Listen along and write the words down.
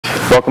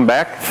Welcome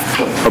back.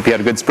 Hope you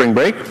had a good spring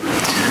break.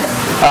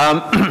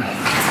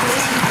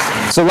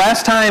 So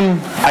last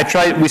time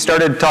we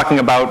started talking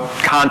about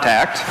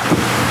contact.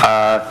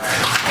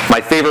 My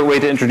favorite way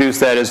to introduce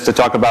that is to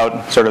talk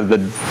about sort of the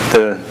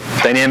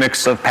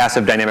dynamics of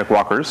passive dynamic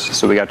walkers.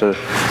 So we got to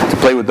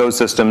play with those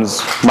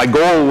systems. My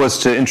goal was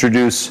to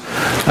introduce,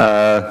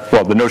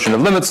 well, the notion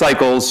of limit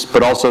cycles,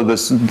 but also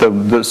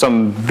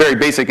some very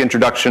basic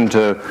introduction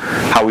to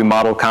how we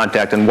model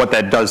contact and what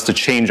that does to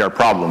change our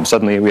problem.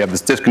 Suddenly we have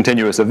this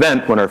discontinuous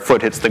event when our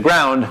foot hits the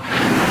ground.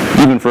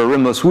 Even for a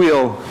rimless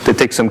wheel, it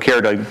takes some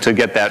care to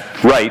get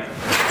that right.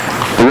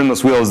 The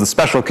rimless wheel is the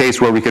special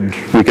case where we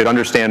could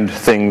understand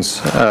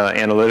things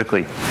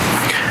analytically.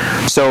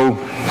 So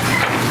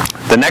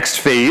the next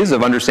phase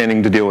of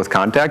understanding to deal with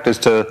contact is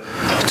to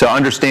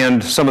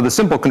understand some of the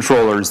simple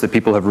controllers that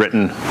people have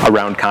written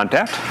around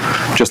contact.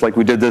 Just like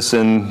we did this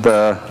in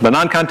the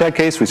non-contact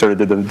case, we sort of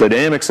did the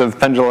dynamics of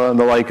pendula and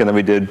the like, and then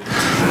we did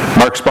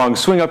Marx-Spong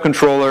swing-up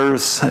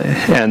controllers,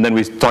 and then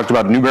we talked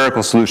about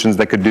numerical solutions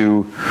that could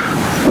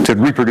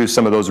reproduce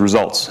some of those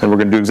results. And we're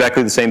going to do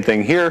exactly the same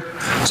thing here.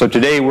 So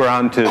today we're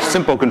on to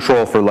simple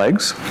control for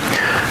legs.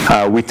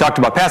 We talked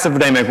about passive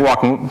dynamic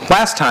walking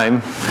last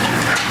time.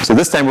 So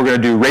this time we're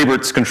going to do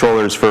Raybert's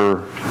controllers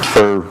for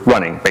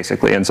running,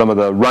 basically, and some of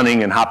the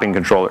running and hopping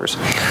controllers.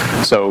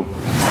 So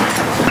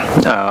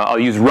I'll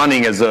use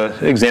running as an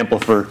example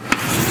to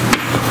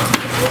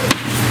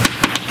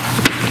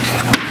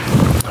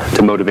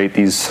motivate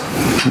these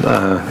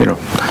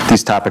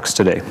topics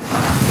today.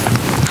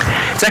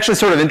 It's actually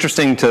sort of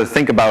interesting to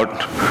think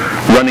about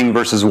running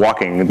versus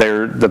walking.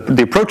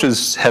 The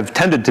approaches have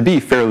tended to be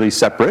fairly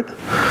separate,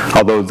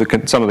 although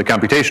some of the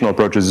computational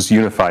approaches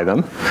unify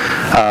them.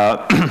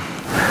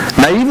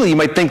 Naively, you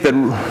might think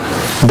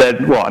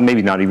that well,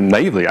 maybe not even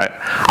naively.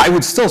 I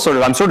would still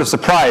I'm sort of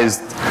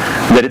surprised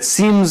that it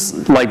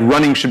seems like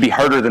running should be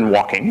harder than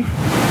walking.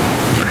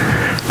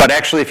 But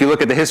actually, if you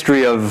look at the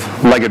history of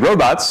legged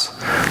robots,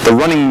 the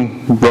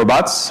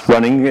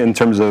running in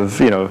terms of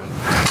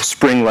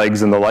spring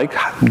legs and the like,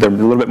 they're a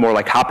little bit more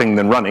like hopping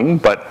than running.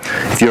 But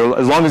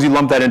as long as you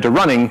lump that into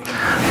running,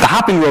 the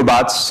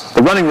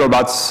running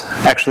robots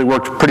actually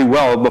worked pretty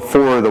well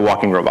before the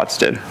walking robots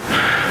did.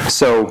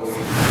 So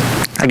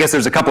I guess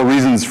there's a couple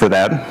reasons for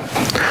that.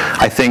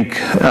 I think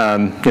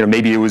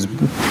maybe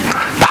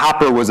the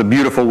hopper was a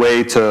beautiful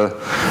way to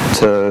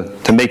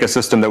make a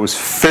system that was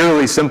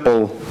fairly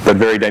simple but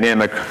very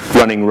dynamic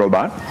running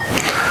robot.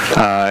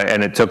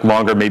 And it took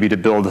longer maybe to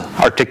build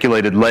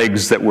articulated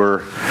legs that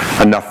were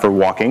enough for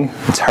walking.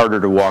 It's harder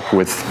to walk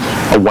with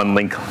a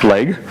one-link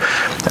leg.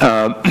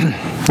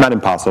 Not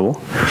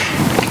impossible.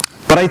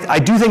 But I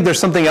do think there's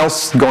something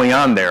else going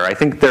on there. I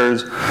think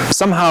there's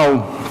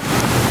somehow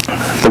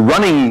the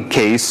running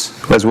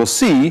case, as we'll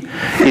see,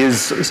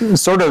 is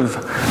sort of,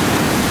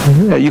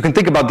 you can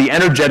think about the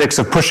energetics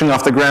of pushing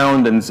off the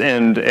ground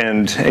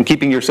and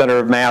keeping your center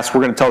of mass.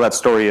 We're going to tell that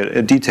story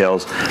in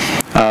details.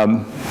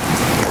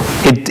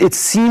 It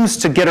seems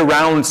to get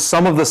around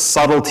some of the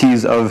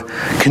subtleties of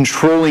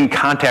controlling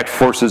contact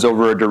forces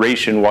over a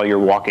duration while you're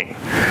walking.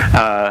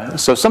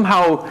 So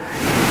somehow,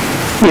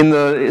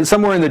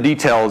 somewhere in the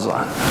details,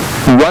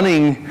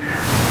 running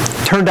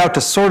turned out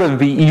to sort of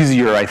be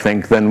easier, I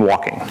think, than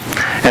walking.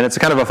 And it's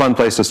kind of a fun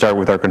place to start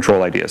with our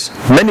control ideas.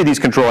 Many of these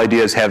control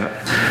ideas have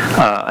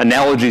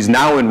analogies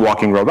now in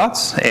walking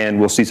robots, and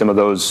we'll see some of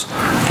those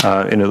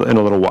in a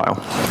little while.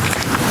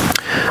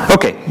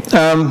 Okay,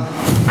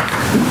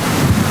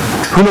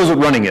 who knows what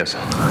running is?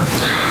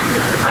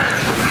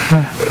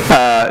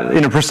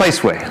 In a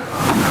precise way.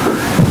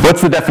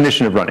 What's the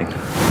definition of running?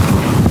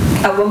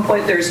 At one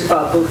point, there's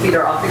both feet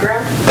are off the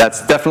ground?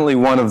 That's definitely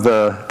one of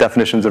the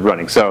definitions of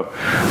running. So,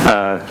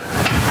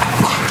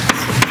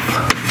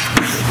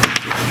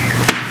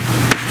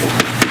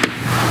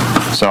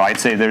 I'd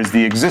say there's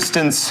the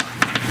existence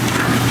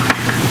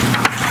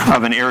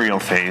of an aerial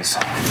phase.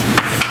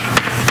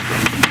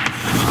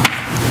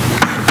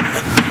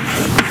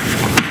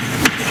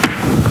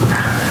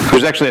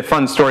 There's actually a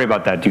fun story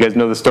about that. Do you guys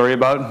know the story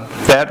about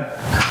that?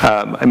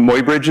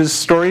 Muybridge's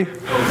story?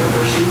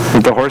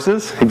 With the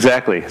horses?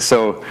 Exactly.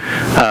 So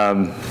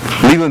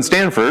Leland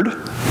Stanford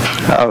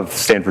of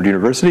Stanford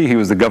University, he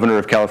was the governor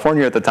of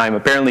California at the time.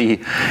 Apparently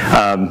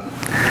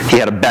he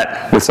had a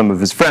bet with some of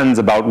his friends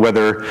about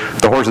whether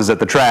the horses at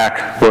the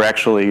track were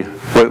actually,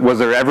 was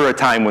there ever a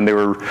time when they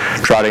were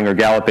trotting or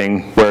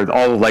galloping where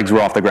all the legs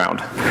were off the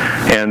ground?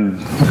 And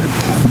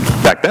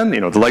back then,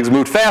 the legs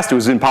moved fast. It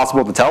was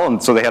impossible to tell,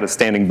 and so they had a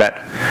standing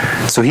bet.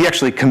 So he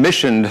actually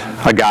commissioned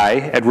a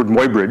guy, Edward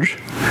Muybridge,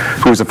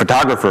 who was a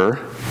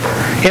photographer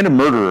and a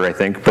murderer, I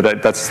think,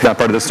 but that's not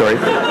part of the story.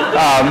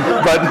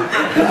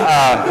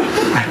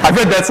 I've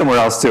read that somewhere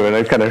else too, and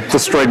I've kind of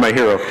destroyed my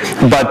hero.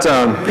 But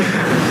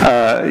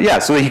yeah,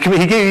 so he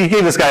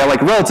gave this guy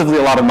like relatively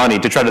a lot of money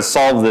to try to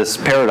solve this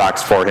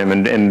paradox for him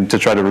and to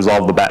try to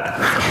resolve the bet.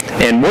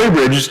 And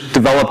Muybridge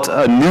developed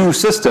a new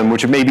system,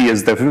 which maybe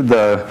is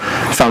the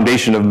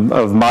foundation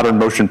of modern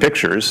motion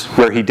pictures,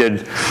 where he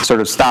did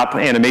sort of stop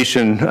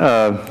animation,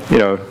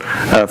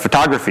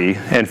 photography,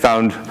 and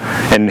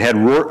had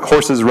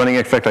horses running.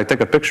 In fact, I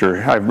took a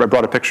picture. I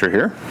brought a picture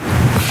here.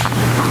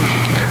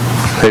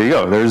 There you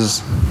go.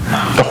 There's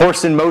the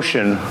horse in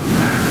motion,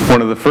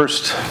 one of the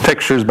first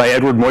pictures by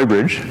Edward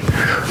Muybridge,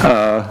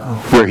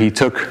 where he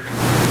took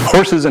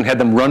horses and had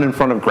them run in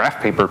front of graph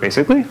paper,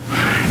 basically,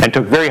 and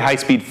took very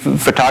high-speed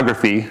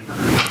photography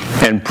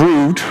and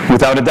proved,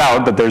 without a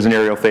doubt, that there's an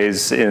aerial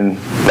phase in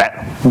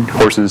that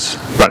horses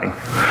running.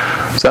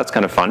 So that's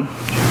kind of fun.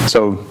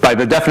 So by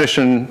the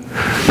definition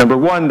number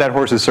one, that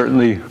horse is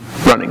certainly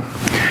running.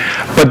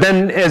 But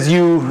then as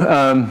you,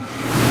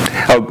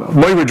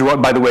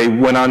 Muybridge, by the way,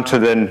 went on to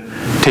then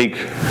take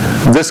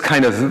this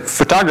kind of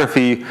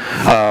photography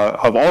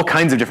of all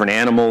kinds of different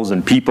animals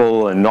and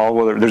people and all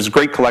other. There's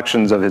great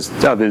collections of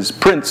his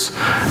prints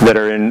that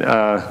are in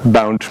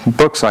bound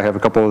books. I have a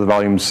couple of the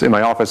volumes in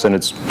my office, and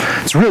it's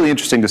really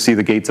interesting to see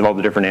the gaits of all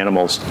the different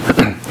animals.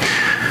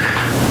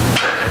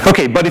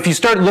 Okay, but if you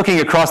start looking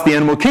across the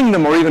animal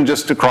kingdom, or even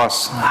just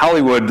across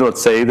Hollywood,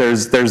 let's say,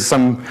 there's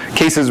some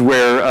cases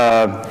where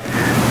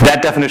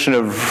that definition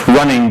of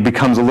running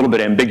becomes a little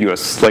bit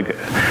ambiguous. Like,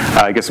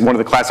 I guess one of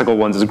the classical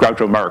ones is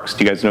Groucho Marx.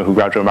 Do you guys know who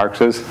Groucho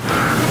Marx is?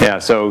 Yeah,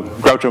 so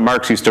Groucho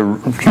Marx used to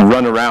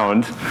run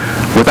around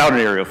without an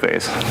aerial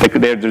phase.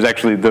 There's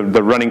actually,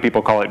 the running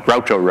people call it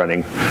Groucho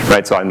running,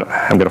 right? So I'm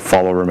going to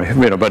fall over my,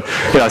 but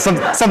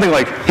something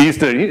like, he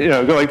used to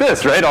go like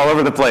this, right, all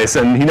over the place,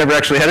 and he never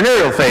actually had an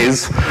aerial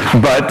phase,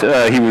 but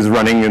he was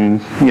running and,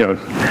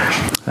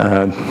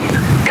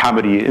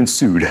 comedy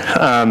ensued.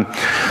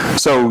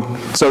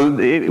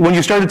 When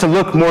you started to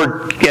look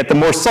more at the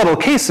more subtle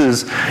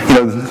cases,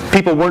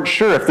 people weren't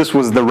sure if this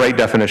was the right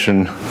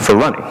definition for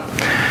running.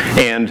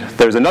 And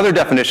there's another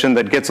definition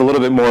that gets a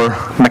little bit more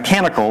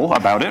mechanical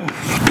about it,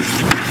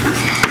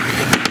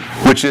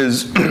 which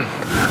is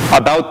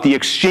about the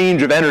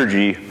exchange of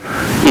energy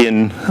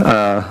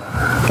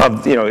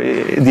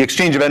the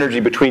exchange of energy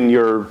between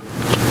your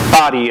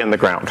body and the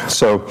ground.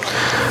 So.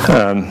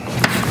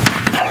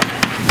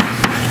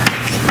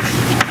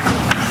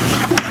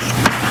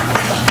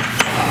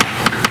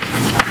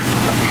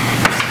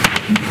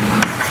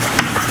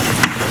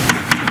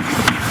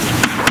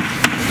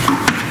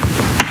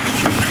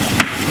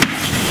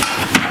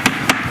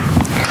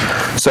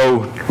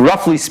 So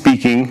roughly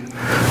speaking,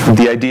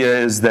 the idea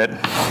is that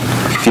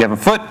if you have a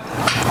foot,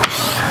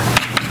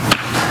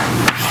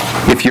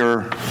 if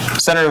your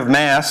center of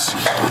mass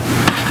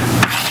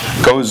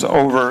goes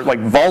over, like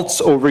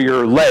vaults over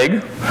your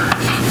leg,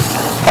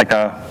 like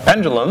a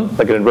pendulum,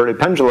 like an inverted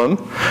pendulum,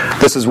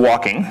 this is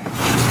walking.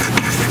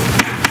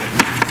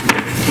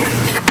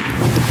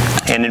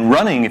 And in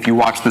running, if you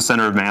watch the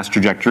center of mass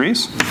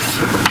trajectories,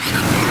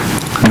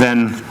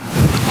 then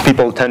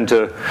people tend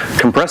to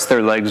compress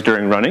their legs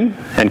during running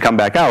and come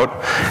back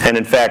out. And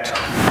in fact,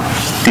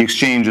 the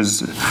exchange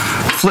is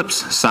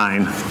flips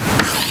sign,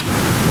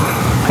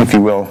 if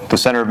you will. The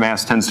center of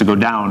mass tends to go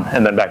down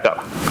and then back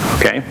up.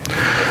 Okay?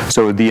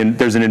 So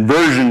there's an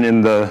inversion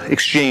in the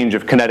exchange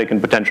of kinetic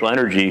and potential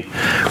energy,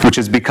 which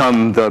has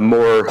become the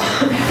more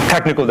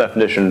technical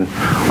definition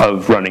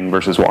of running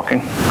versus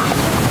walking.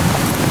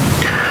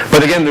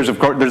 But again,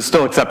 there's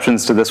still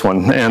exceptions to this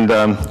one. And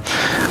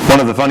one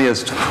of the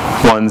funniest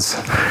ones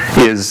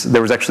is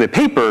there was actually a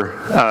paper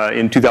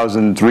in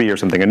 2003 or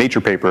something, a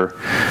Nature paper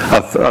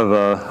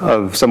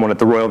of someone at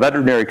the Royal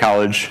Veterinary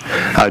College,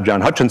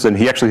 John Hutchinson.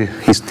 He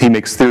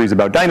makes theories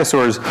about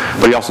dinosaurs,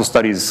 but he also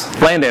studies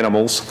land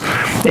animals.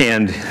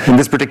 And in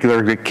this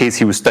particular case,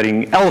 he was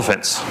studying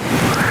elephants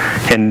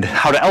and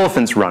how do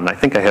elephants run. I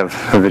think I have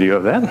a video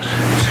of that.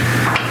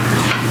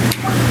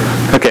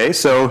 Okay,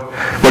 so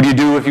what do you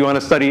do if you want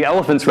to study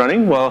elephants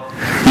running? Well,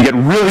 you get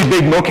really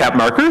big mocap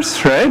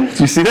markers, right?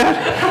 Do you see that?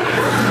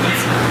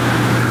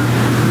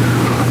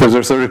 Those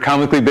are sort of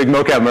comically big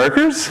mocap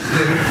markers,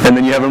 and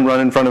then you have them run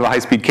in front of a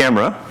high-speed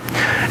camera,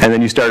 and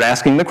then you start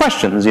asking the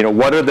questions.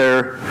 What are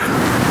their,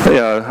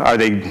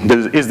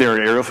 is there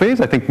an aerial phase?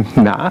 I think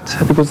not, I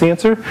think was the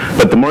answer.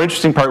 But the more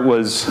interesting part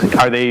was,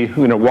 are they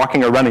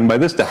walking or running by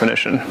this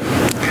definition?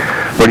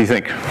 What do you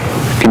think?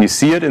 Can you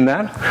see it in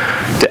that?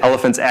 Do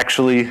elephants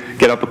actually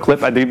get up a cliff?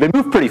 They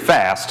move pretty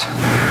fast,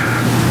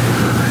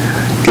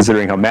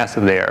 considering how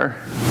massive they are.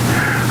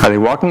 Are they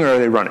walking or are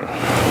they running?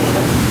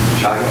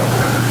 Jogging.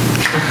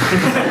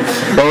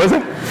 What was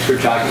it? They're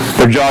jogging.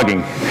 They're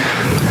jogging.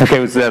 Okay,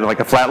 was that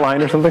like a flat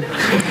line or something?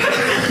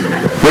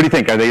 What do you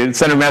think? Are they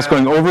center mass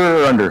going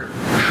over or under?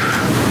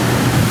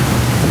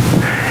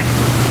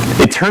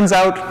 It turns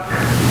out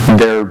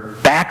their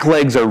back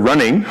legs are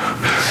running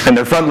and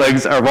their front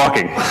legs are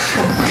walking.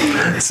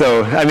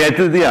 So, I mean,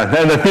 yeah,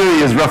 and the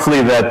theory is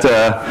roughly that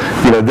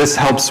this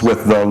helps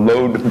with the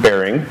load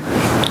bearing.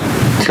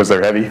 because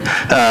they're heavy.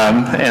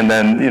 And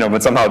then,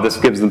 but somehow this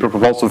gives them the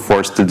propulsive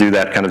force to do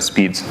that kind of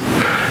speeds.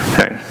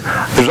 Okay.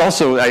 There's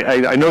also,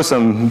 I know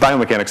some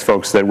biomechanics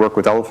folks that work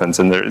with elephants,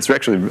 and it's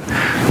actually,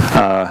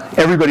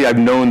 everybody I've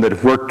known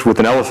that worked with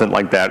an elephant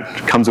like that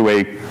comes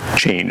away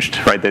changed,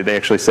 right? They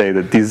actually say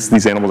that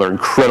these animals are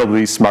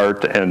incredibly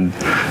smart and,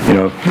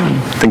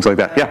 things like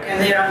that. Yeah? Can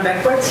they run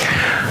backwards?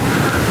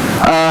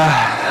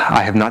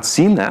 I have not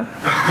seen that.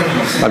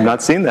 I've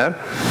not seen that.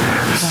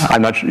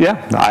 I'm not sure.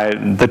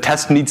 Yeah, the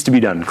test needs to be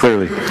done,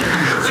 clearly.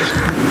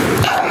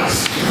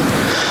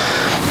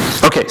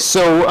 Okay,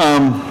 so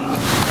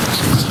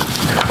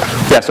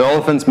so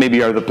elephants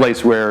maybe are the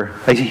place where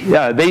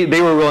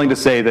they were willing to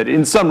say that,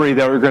 in summary,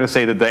 they were going to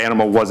say that the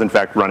animal was in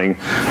fact running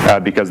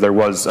because there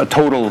was a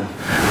total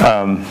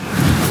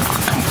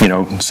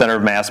center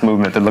of mass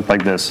movement that looked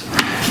like this.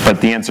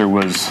 But the answer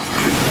was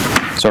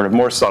sort of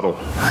more subtle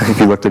if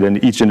you looked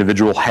at each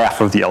individual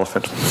half of the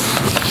elephant.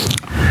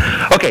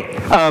 Okay,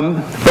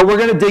 but we're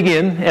going to dig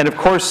in, and of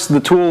course the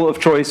tool of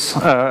choice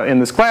in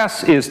this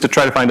class is to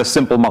try to find a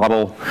simple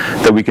model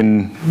that we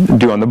can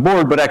do on the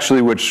board, but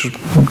actually which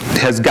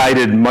has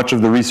guided much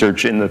of the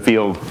research in the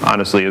field,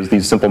 honestly, is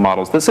these simple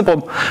models. The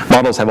simple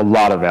models have a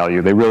lot of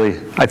value. They really,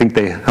 I think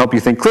they help you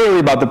think clearly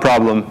about the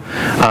problem,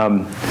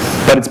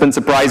 but it's been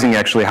surprising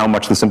actually how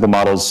much the simple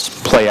models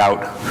play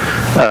out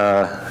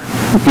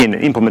in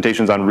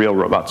implementations on real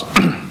robots.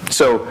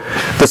 So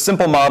the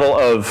simple model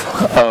of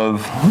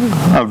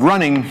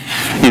running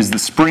is the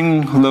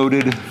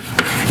spring-loaded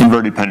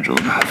inverted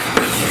pendulum.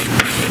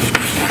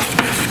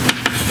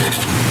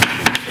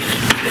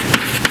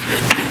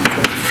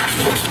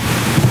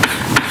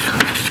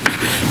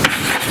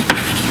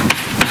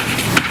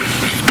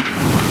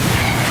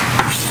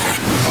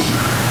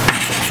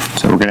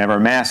 So we're going to have our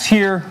mass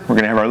here. We're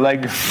going to have our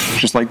leg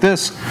just like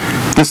this.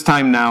 This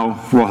time now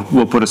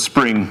we'll put a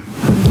spring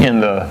in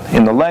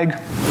the leg.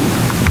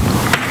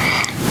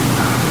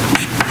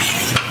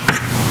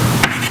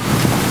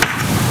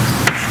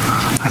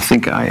 I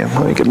think I am.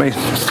 Let me get my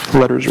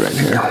letters right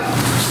here.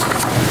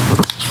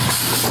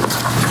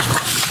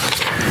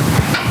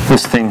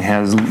 This thing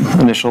has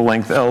initial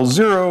length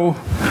L0,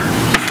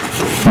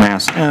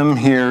 mass M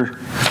here,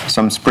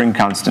 some spring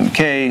constant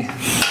K.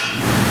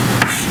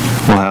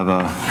 We'll have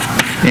a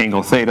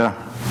angle theta.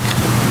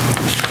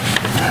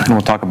 And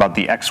we'll talk about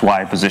the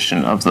XY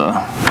position of the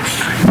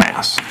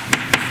mass.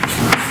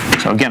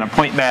 So again, a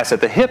point mass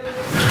at the hip.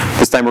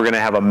 This time we're going to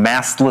have a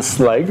massless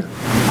leg,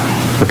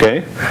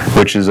 okay,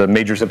 which is a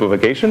major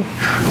simplification.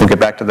 We'll get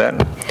back to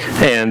that.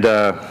 And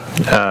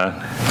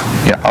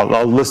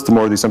I'll list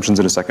more of the assumptions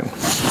in a second.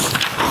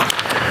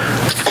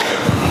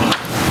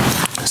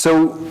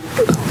 So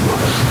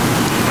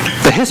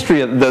the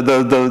history of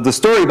the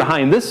story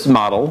behind this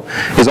model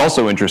is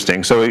also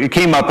interesting. So it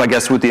came up, I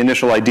guess, with the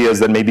initial ideas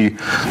that maybe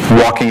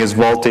walking is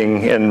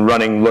vaulting and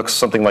running looks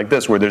something like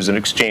this, where there's an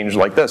exchange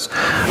like this.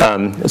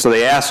 So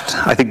they asked,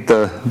 I think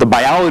the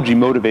biology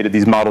motivated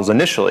these models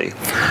initially.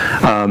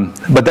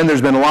 But then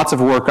there's been lots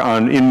of work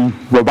in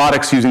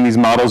robotics using these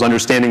models,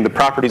 understanding the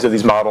properties of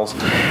these models.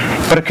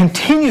 But a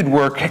continued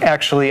work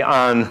actually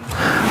on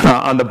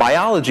the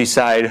biology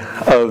side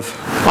of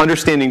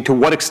understanding to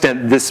what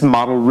extent this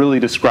model really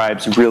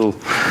describes real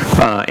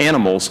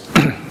animals.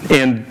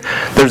 And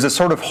there's this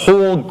sort of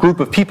whole group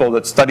of people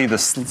that study the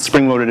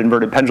spring-loaded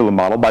inverted pendulum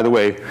model. By the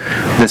way,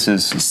 this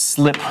is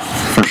SLIP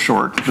for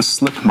short, the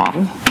SLIP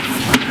model.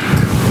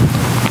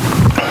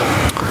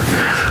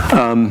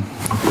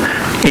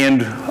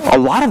 And a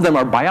lot of them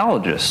are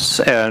biologists,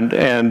 there's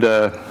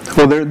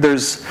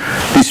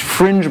these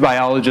fringe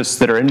biologists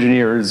that are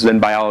engineers and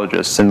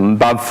biologists, and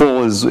Bob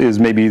Full is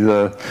maybe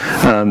the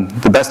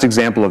best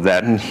example of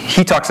that. And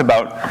he talks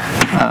about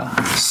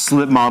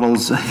SLIP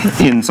models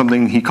in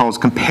something he calls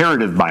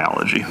comparative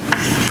biology.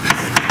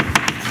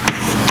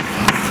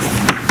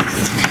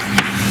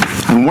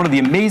 And one of the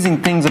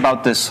amazing things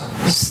about this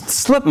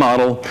SLIP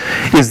model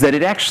is that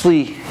it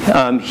actually,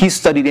 he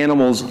studied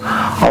animals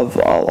of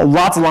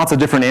lots and lots of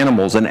different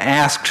animals and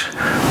asked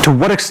to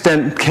what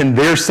extent can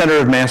their center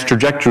of mass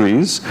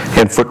trajectories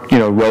and foot,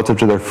 relative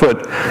to their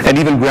foot, and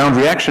even ground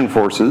reaction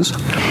forces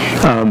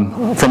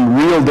from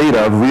real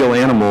data of real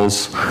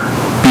animals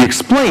be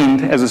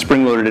explained as a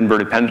spring-loaded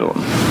inverted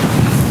pendulum.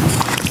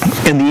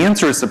 And the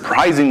answer is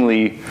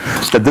surprisingly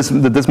that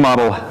this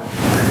model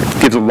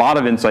gives a lot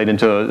of insight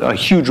into a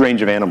huge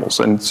range of animals.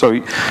 And so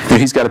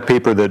he's got a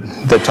paper that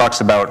talks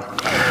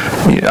about,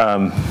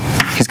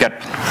 he's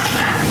got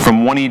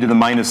from 1e to the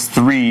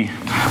 -3,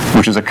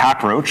 which is a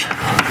cockroach,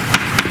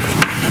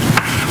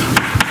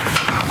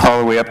 all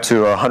the way up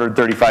to a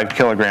 135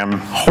 kilogram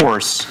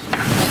horse,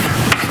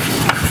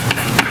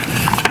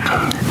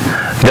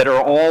 that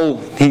are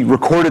all, he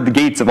recorded the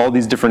gaits of all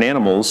these different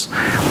animals,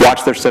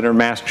 watched their center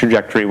mass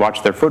trajectory,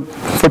 watched their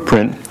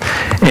footprint,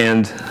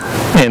 and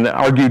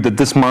argued that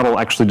this model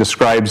actually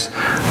describes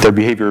their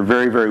behavior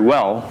very, very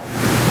well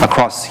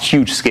across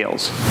huge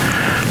scales,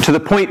 to the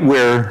point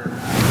where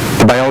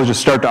the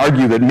biologists start to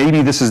argue that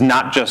maybe this is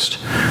not just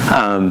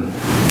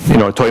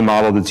a toy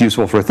model that's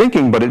useful for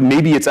thinking, but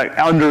maybe it's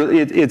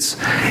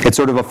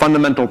sort of a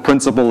fundamental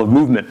principle of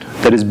movement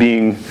that is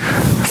being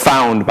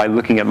found by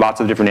looking at lots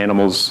of different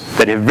animals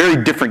that have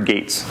very different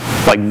gaits,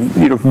 like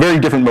very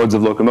different modes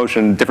of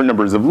locomotion, different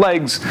numbers of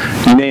legs,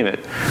 you name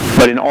it.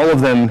 But in all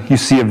of them, you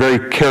see a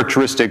very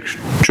characteristic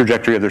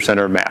trajectory of their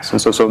center of mass.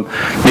 And so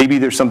maybe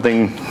there's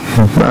something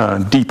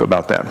deep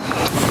about that.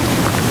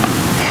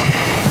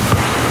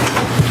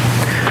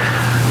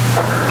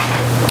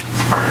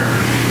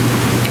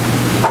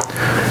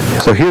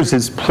 So here's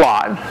his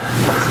plot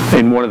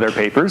in one of their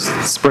papers.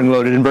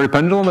 Spring-loaded inverted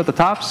pendulum at the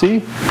top,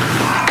 see?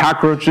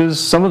 Cockroaches,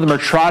 some of them are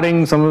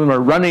trotting, some of them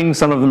are running,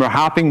 some of them are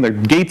hopping. Their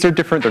gaits are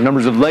different, their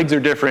numbers of legs are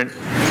different.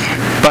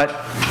 But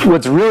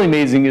what's really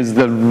amazing is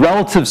the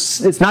relative,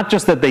 it's not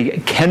just that they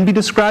can be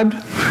described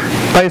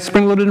by a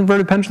spring-loaded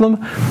inverted pendulum,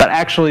 but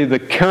actually the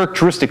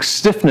characteristic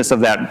stiffness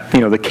of that,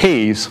 the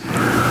Ks,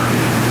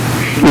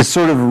 is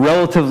sort of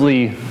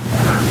relatively,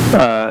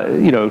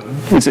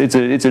 it's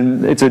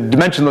a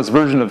dimensionless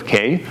version of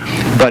K,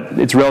 but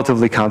it's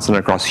relatively constant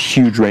across a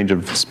huge range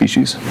of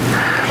species.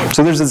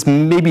 So there's this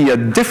maybe a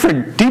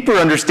different, deeper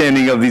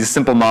understanding of these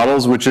simple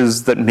models, which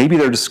is that maybe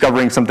they're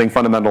discovering something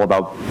fundamental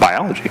about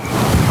biology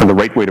and the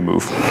right way to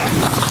move.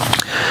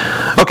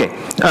 Okay,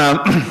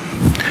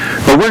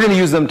 but we're going to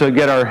use them to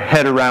get our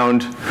head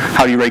around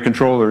how do you write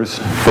controllers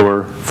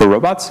for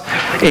robots.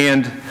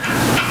 And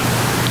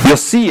you'll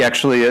see,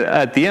 actually,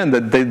 at the end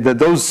that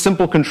those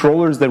simple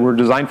controllers that were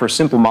designed for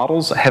simple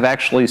models have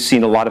actually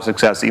seen a lot of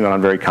success even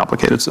on very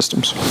complicated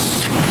systems.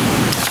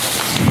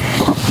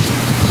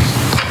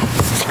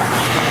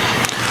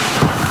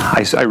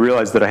 I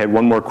realized that I had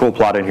one more cool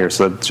plot in here,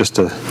 so just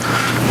to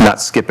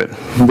not skip it.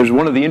 There's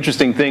one of the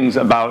interesting things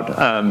about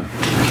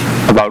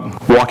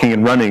walking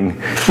and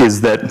running is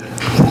that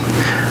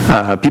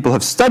people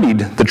have studied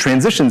the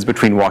transitions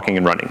between walking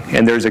and running.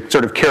 And there's a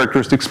sort of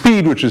characteristic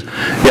speed, which is,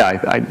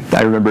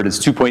 I remember it as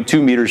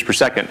 2.2 meters per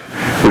second,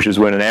 which is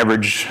when an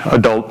average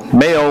adult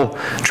male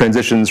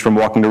transitions from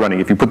walking to running.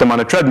 If you put them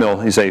on a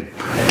treadmill, you say,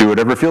 do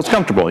whatever feels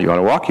comfortable. You want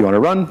to walk, you want to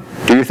run,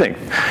 do your thing.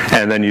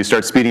 And then you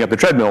start speeding up the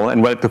treadmill,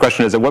 and the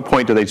question is, at what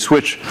point do they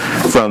switch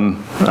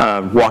from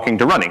walking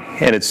to running?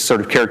 And it's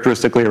sort of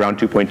characteristically around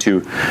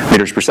 2.2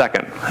 meters per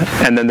second.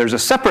 And then there's a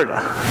separate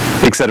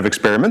set of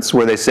experiments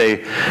where they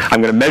say,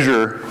 I'm going to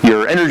measure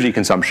your energy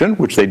consumption,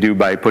 which they do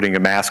by putting a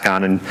mask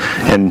on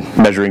and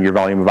measuring your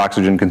volume of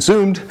oxygen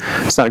consumed.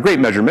 It's not a great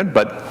measurement,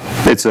 but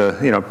it's one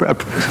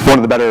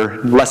of the better,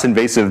 less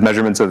invasive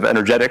measurements of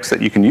energetics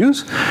that you can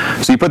use.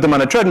 So you put them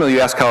on a treadmill, you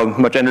ask how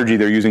much energy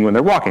they're using when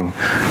they're walking.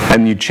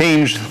 And you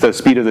change the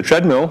speed of the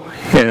treadmill,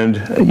 and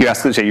you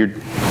ask them, say,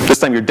 this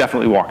time you're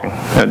definitely walking.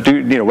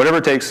 Do whatever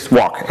it takes,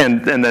 walk.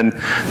 And then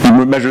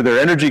you measure their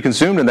energy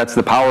consumed, and that's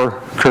the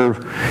power curve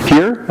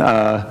here,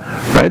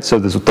 right? So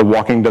the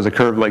walking does a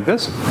curve like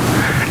this.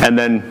 And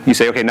then you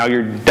say, okay, now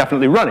you're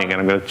definitely running, and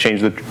I'm going to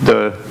change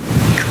the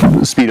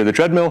speed of the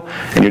treadmill,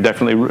 and you're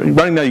definitely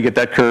running now, you get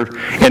that curve.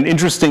 And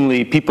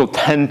interestingly, people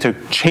tend to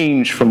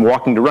change from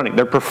walking to running.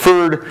 Their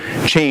preferred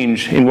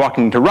change in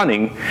walking to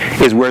running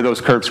is where those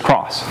curves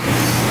cross.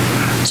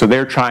 So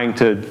they're trying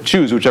to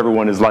choose whichever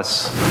one is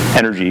less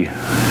energy,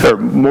 or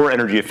more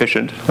energy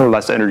efficient, or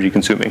less energy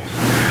consuming,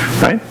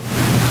 right?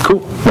 Cool,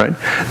 right?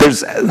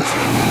 There's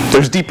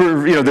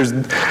deeper,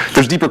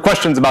 there's deeper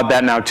questions about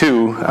that now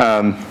too.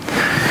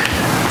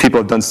 People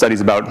have done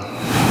studies about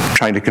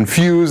trying to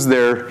confuse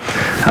their.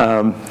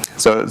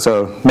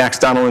 So Max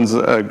Donnellan's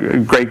a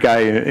great guy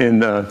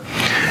in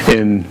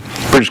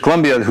British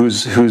Columbia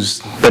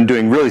who's been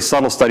doing really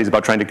subtle studies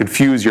about trying to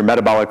confuse your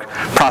metabolic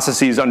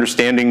processes,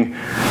 understanding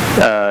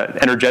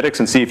energetics,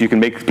 and see if you can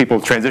make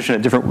people transition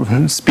at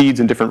different speeds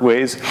in different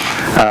ways.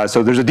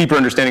 So there's a deeper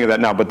understanding of that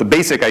now, but the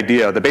basic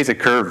idea, the basic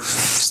curve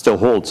still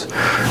holds,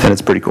 and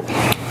it's pretty cool.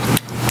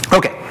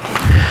 Okay,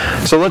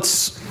 so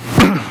let's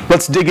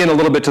dig in a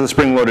little bit to the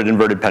spring-loaded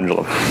inverted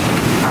pendulum.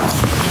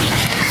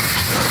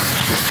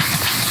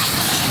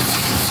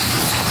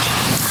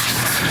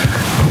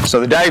 So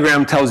the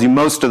diagram tells you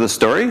most of the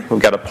story. We've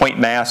got a point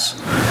mass,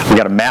 we've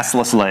got a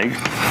massless leg.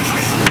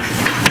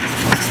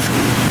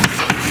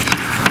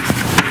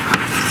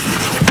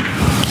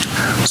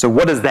 So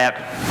what does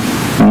that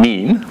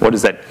mean? What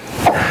is that?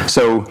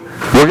 So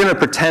we're going to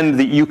pretend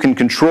that you can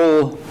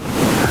control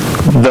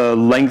the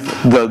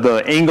length,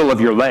 the angle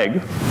of your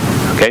leg.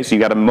 Okay, so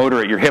you got a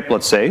motor at your hip,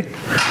 let's say.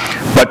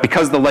 But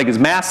because the leg is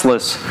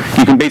massless,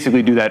 you can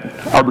basically do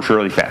that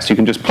arbitrarily fast. You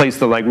can just place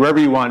the leg wherever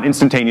you want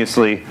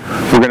instantaneously.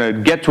 We're going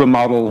to get to a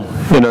model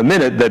in a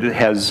minute that it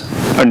has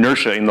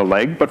inertia in the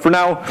leg. But for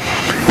now,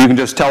 you can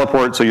just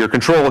teleport. So your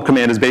control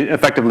command is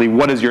effectively,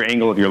 what is your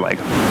angle of your leg?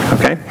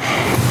 Okay?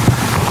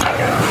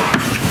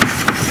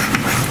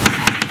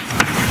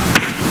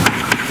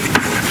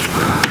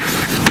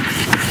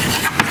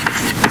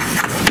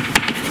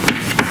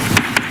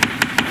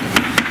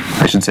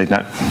 I should say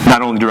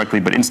not only directly,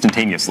 but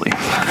instantaneously.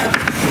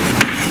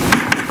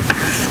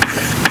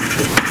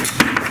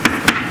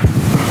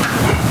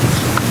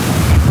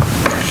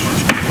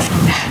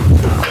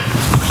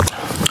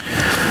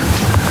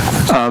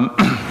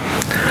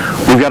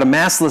 we've got a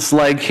massless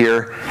leg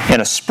here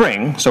and a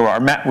spring. So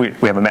we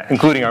have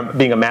including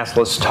being a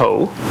massless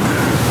toe.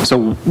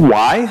 So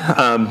why?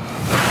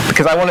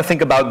 Because I want to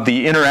think about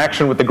the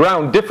interaction with the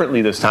ground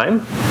differently this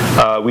time.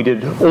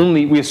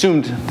 We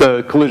assumed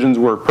the collisions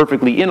were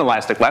perfectly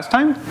inelastic last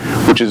time,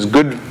 which is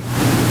good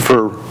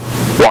for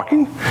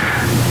walking,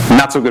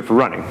 not so good for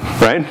running,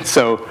 right?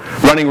 So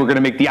running, we're going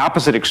to make the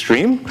opposite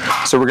extreme.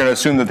 So we're going to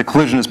assume that the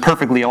collision is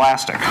perfectly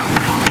elastic.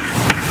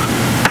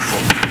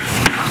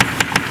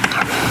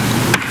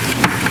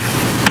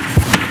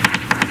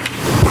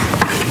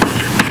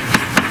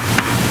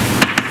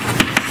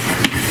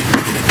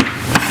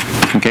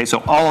 Okay,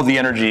 so all of the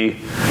energy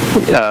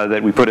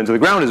that we put into the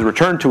ground is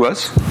returned to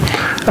us.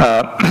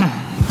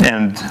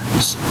 And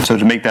so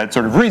to make that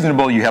sort of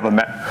reasonable, you have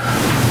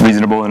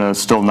reasonable in a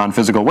still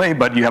non-physical way,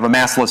 but you have a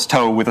massless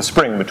toe with a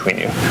spring between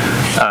you.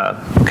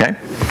 Okay.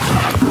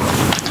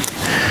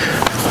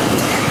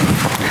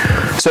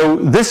 So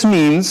this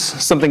means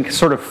something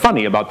sort of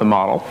funny about the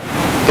model.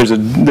 There's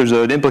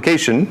an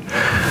implication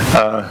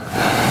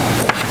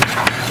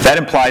that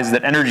implies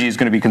that energy is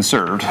going to be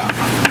conserved.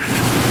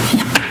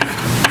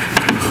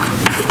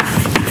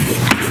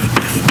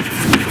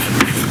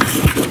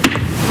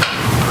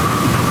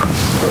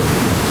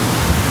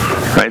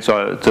 Right,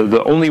 so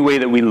the only way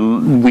that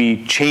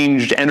we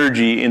changed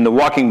energy in the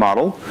walking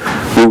model,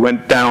 we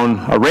went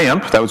down a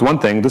ramp. That was one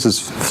thing. This is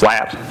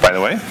flat, by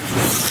the way.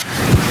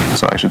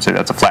 So I should say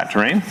that's a flat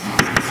terrain.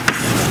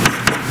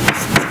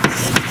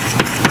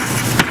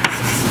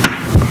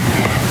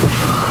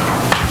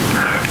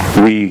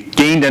 We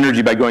gained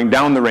energy by going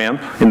down the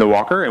ramp in the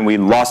walker, and we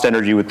lost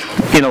energy with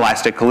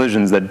inelastic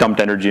collisions that dumped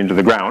energy into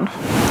the ground.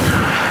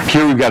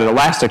 Here we've got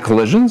elastic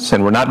collisions,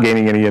 and we're not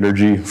gaining any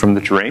energy from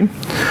the terrain.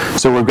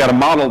 So we've got a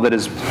model that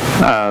is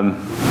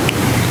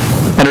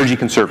energy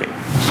conserving,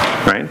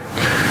 right?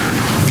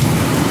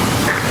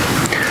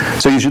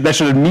 So that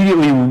should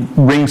immediately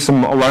ring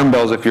some alarm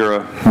bells if you're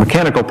a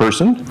mechanical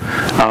person,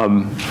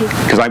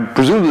 because I'm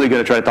presumably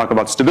going to try to talk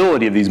about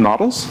stability of these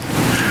models.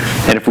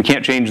 And if we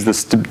can't change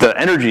the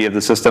energy of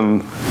the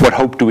system, what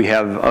hope do we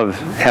have of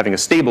having a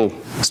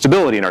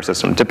stability in our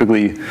system?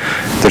 Typically,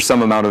 there's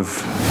some amount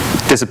of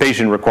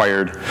dissipation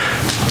required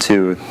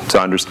to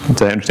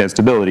understand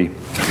stability.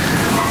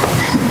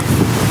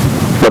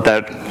 Let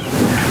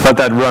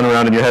that run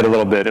around in your head a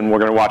little bit, and we're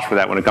going to watch for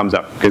that when it comes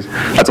up, because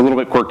that's a little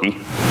bit quirky,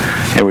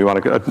 and we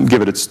want to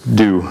give it its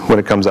due when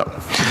it comes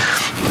up.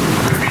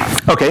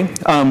 Okay,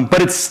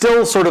 but it's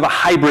still sort of a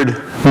hybrid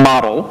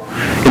model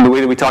in the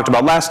way that we talked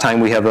about last time.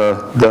 We have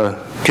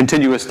the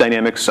continuous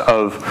dynamics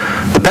of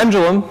the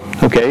pendulum.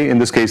 Okay, in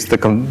this case,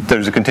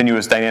 there's a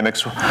continuous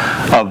dynamics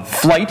of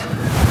flight,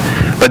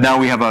 but now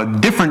we have a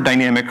different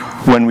dynamic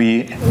when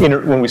we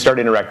start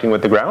interacting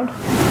with the ground.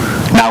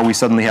 Now we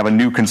suddenly have a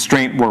new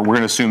constraint where we're going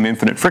to assume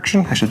infinite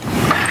friction. I should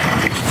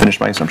finish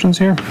my assumptions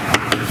here.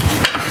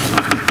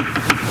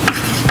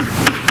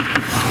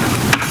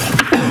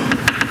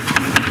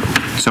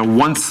 So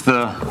once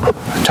the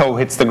toe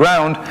hits the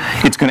ground,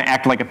 it's going to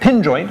act like a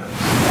pin joint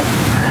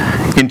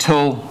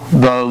until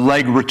the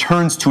leg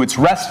returns to its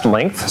rest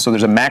length. So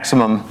there's a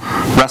maximum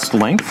rest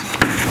length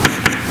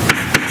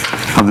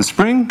of the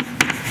spring,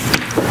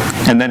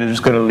 and then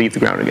it's going to leave the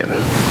ground again.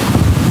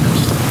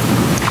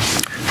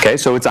 Okay,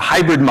 so it's a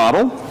hybrid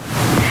model.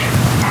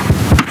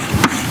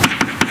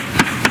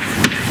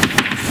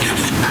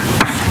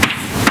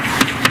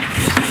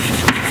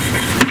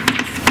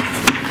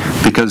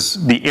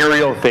 Because the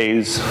aerial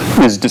phase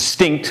is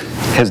distinct,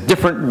 has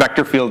different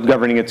vector field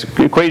governing its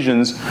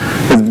equations,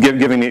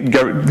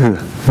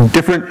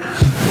 different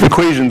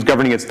equations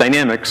governing its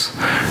dynamics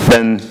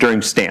than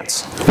during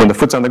stance. When the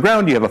foot's on the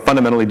ground, you have a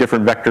fundamentally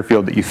different vector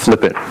field that you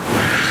flip it.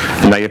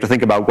 And now you have to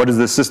think about what is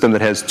this system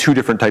that has two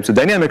different types of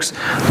dynamics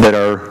that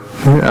are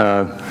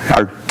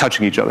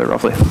touching each other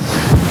roughly.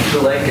 Does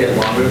the leg get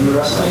longer than the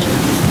rest length?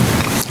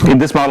 In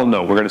this model,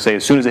 no. We're going to say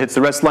as soon as it hits the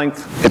rest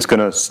length, it's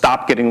going to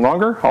stop getting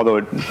longer,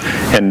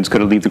 and it's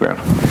going to leave the ground.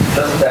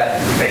 Doesn't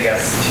that, I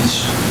guess,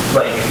 teach,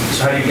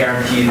 so how do you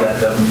guarantee that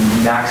the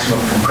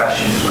maximum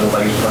compression is when the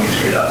leg is going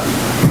straight up?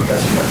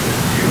 That's what you have to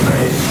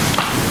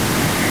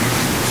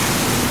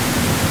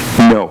do,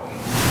 right? No.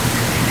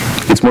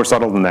 It's more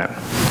subtle than that.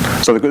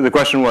 So the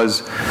question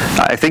was,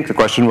 I think the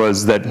question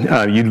was that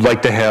you'd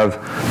like to have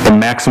the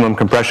maximum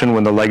compression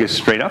when the leg is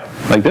straight up,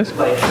 like this?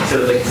 So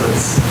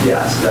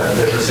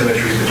there's a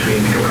symmetry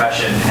between the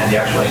compression and the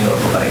actual angle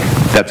of the leg.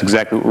 That's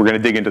exactly what we're going to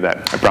dig into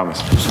that, I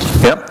promise.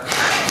 Yep.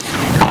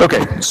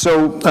 Okay,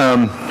 so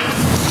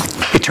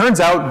it turns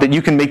out that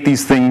you can make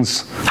these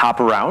things hop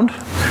around.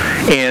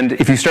 And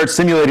if you start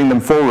simulating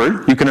them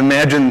forward, you can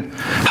imagine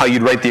how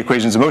you'd write the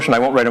equations of motion. I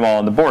won't write them all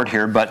on the board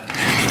here, but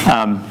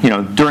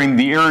during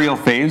the aerial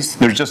phase,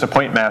 there's just a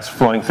point mass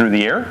flowing through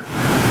the air.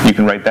 You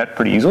can write that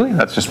pretty easily.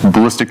 That's just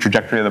ballistic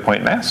trajectory of the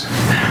point mass.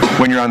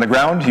 When you're on the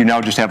ground, you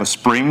now just have a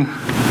spring,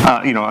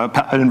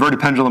 an inverted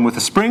pendulum with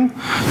a spring.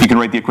 You can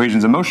write the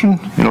equations of motion.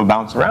 It'll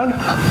bounce around.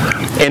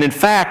 And in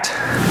fact,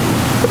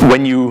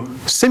 when you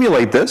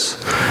simulate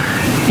this,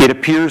 it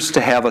appears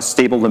to have a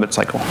stable limit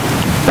cycle,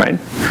 right?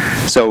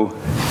 So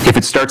if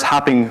it starts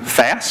hopping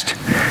fast,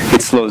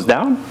 it slows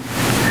down.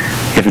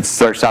 If it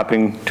starts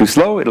hopping too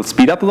slow, it'll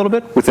speed up a little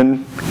bit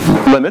within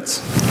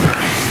limits.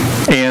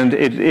 And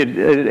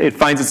it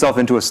finds itself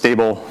into a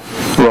stable,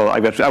 well, I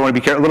want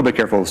to be a little bit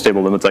careful of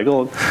stable limit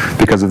cycle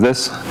because of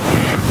this,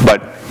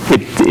 but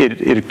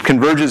it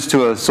converges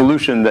to a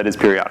solution that is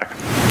periodic,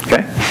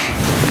 okay?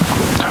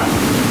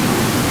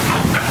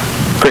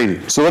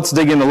 Crazy. So let's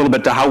dig in a little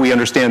bit to how we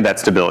understand that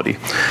stability.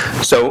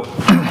 So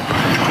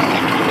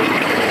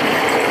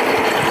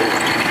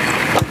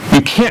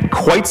you can't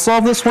quite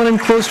solve this one in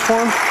closed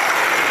form,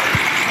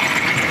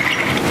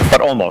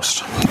 but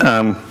almost.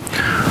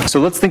 So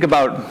let's think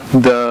about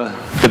the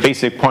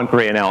basic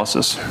Poincare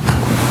analysis.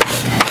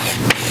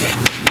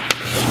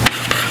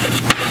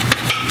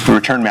 The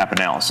return map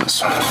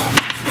analysis.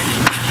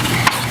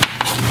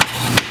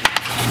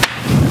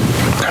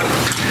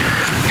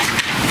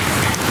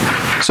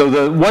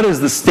 So what is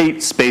the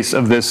state space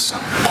of this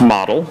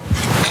model?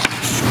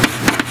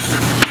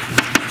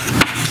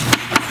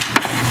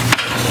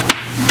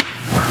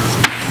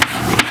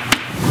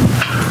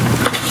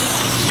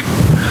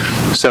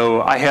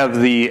 So I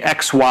have the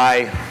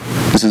xy,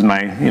 this is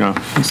my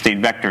state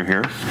vector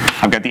here.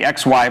 I've got the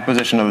xy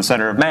position of the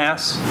center of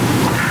mass.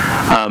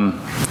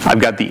 I've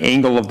got the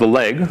angle of the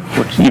leg,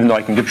 which even though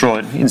I can control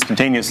it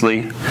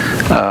instantaneously,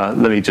 let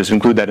me just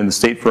include that in the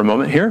state for a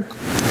moment here.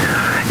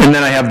 And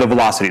then I have the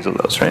velocities of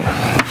those, right?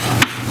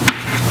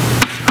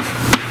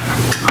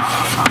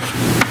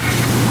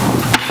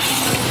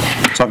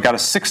 So I've got a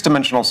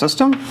 6-dimensional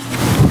system,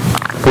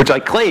 which I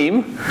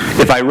claim,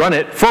 if I run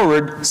it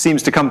forward,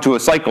 seems to come to a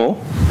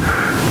cycle.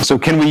 So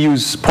can we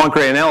use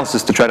Poincare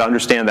analysis to try to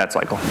understand that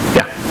cycle?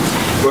 Yeah?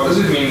 What does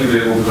it mean to be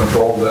able to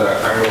control the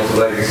angle of the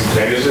leg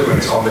instantaneously when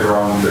it's on the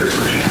ground?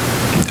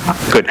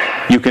 Good.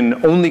 You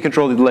can only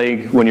control the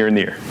leg when you're in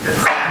the air.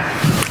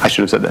 I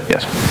should have said that,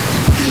 yes.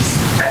 Is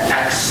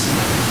X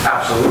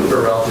absolute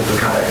or relative to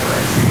contact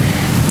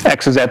length?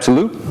 X is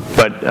absolute,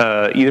 but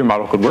either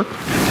model could work.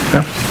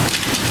 Yeah.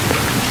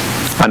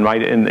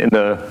 In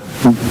the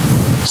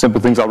simple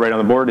things I'll write on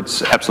the board,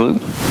 it's absolute.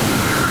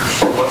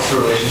 What's the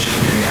relationship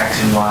between X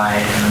and Y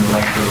and the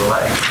length of the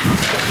leg?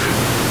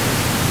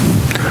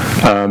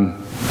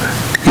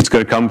 It's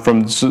going to come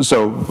from,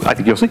 so I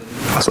think you'll see.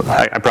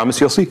 I promise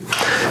you'll see.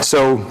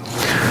 So,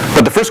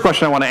 but the first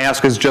question I want to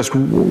ask is just,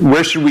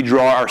 where should we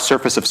draw our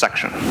surface of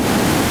section?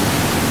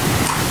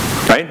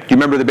 Right? Do you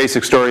remember the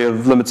basic story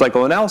of limit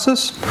cycle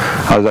analysis?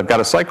 I've got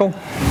a cycle.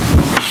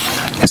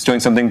 It's doing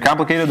something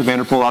complicated. The van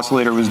der Pol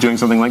oscillator was doing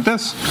something like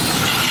this,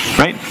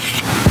 right?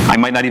 I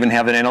might not even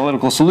have an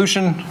analytical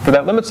solution for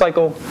that limit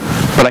cycle,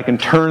 but I can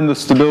turn the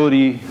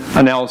stability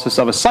analysis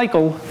of a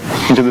cycle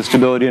into the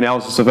stability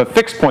analysis of a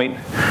fixed point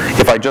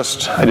if I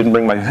didn't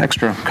bring my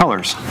extra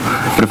colors,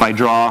 but if I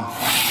draw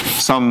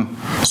some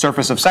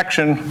surface of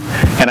section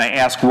and I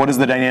ask what is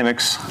the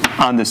dynamics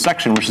on this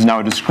section, which is now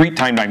a discrete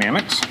time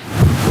dynamics,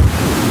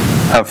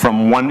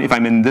 from one, if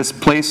I'm in this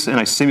place and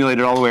I simulate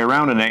it all the way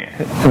around and I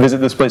visit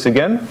this place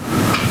again,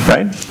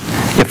 right?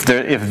 If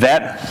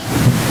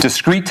that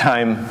discrete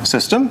time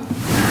system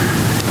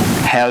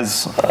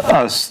has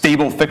a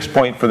stable fixed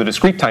point for the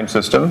discrete time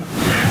system,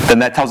 then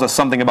that tells us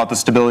something about the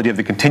stability of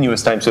the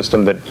continuous time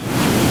system that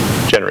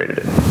generated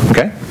it,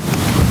 okay?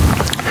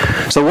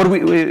 So what do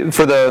we,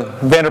 for the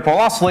van der Pol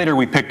oscillator,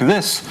 we picked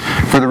this.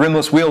 For the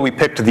rimless wheel, we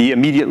picked the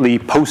immediately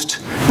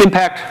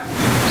post-impact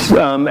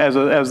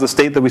as the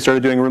state that we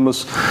started doing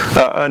rimless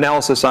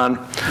analysis on.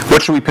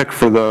 What should we pick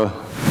for the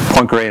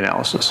Poincare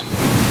analysis?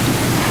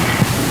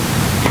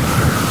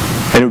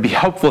 And it would be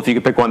helpful if you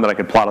could pick one that I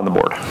could plot on the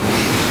board.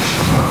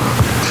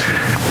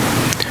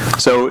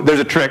 So there's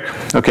a trick,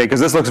 okay, because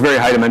this looks very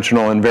high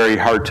dimensional and very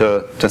hard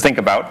to think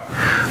about.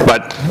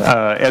 But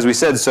as we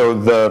said,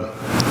 so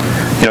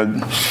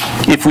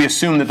if we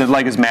assume that the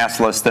leg is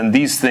massless, then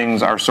these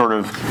things are sort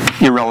of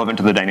irrelevant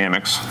to the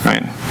dynamics,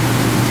 right?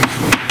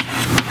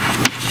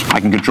 I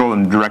can control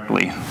them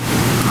directly.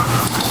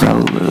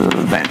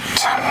 Relevant.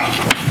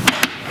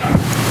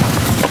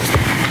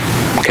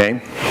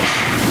 Okay.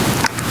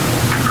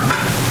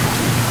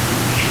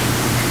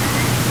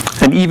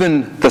 And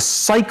even the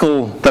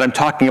cycle that I'm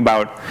talking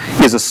about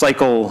is a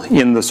cycle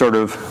in the sort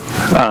of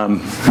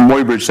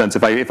Muybridge sense.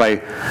 If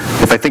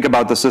I think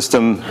about the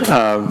system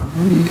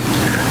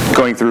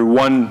going through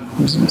one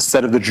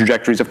set of the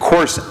trajectories, of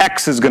course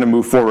x is going to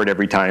move forward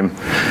every time,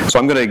 so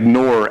I'm going to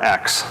ignore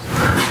x.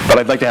 But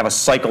I'd like to have a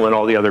cycle in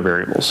all the other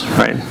variables,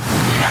 right?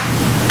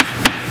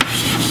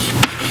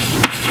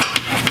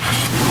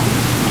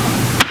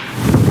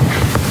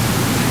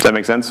 Does that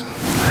make sense?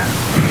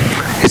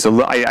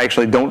 I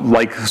actually don't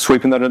like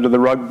sweeping that under the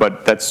rug,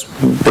 but that's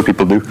what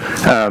people do,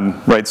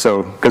 right?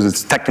 So, because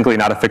it's technically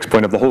not a fixed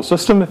point of the whole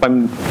system if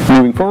I'm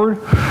moving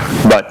forward,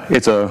 but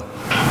it's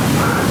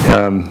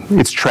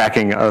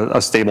tracking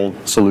a stable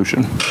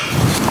solution.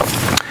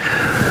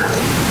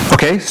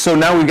 Okay, so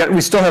now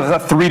we still have a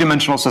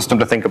 3-dimensional system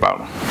to think about.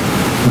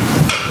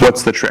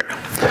 What's the trick?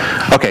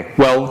 Okay,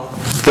 well,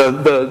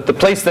 the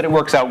place that it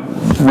works out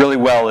really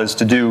well is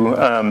to do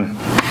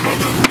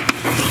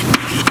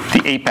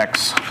the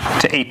apex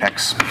to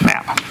apex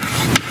map.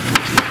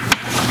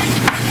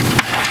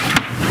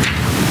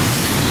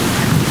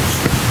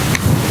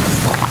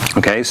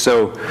 Okay,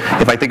 so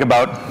if I think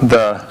about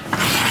the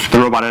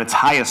robot at its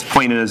highest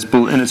point in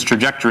its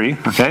trajectory,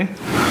 okay,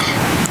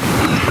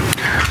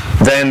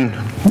 then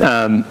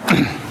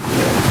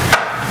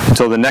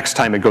until the next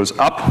time it goes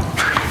up,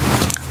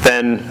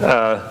 then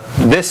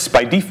this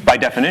by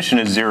definition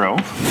is 0.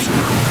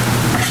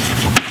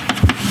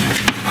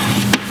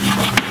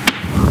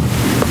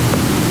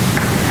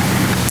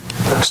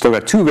 Still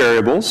got two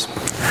variables,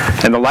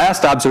 and the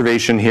last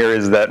observation here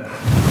is that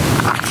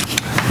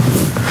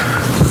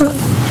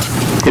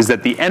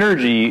the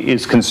energy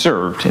is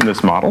conserved in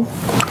this model.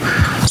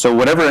 So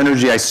whatever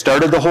energy I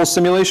started the whole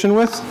simulation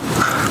with,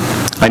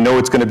 I know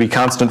it's going to be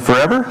constant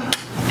forever,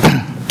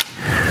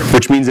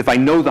 which means if I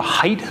know the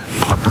height,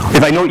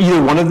 if I know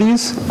either one of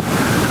these,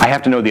 I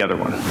have to know the other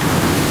one,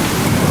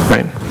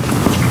 right?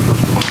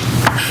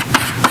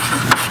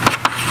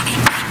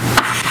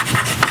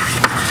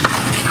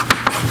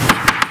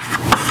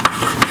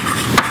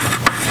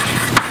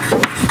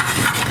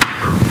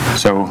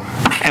 So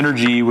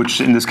energy,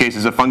 which in this case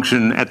is a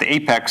function at the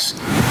apex,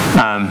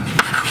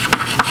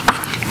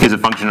 is a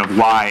function of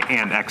y,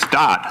 and x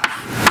dot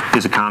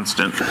is a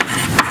constant.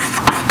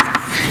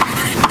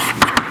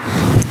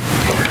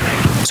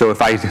 So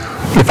if I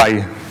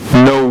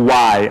know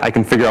y, I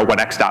can figure out what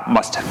x dot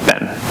must have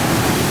been.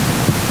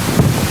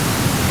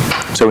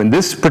 So in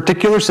this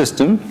particular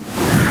system,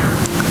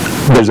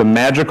 there's a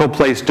magical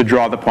place to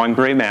draw the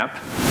Poincare map,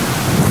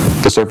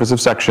 the surface of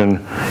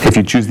section. If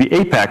you choose the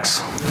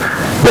apex,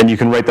 then you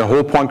can write the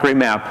whole Poincare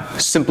map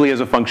simply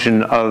as a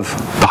function of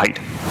the height.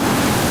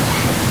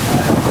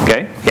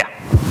 Okay? Yeah?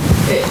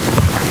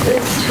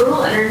 Does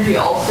total energy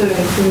also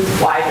include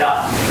y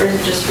dot, or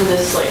is it just for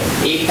this like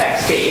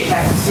apex to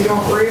apex? You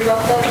don't worry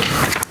about that?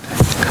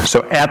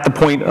 So at the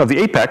point of the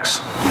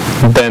apex,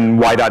 then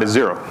y dot is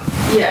 0.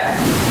 Yeah.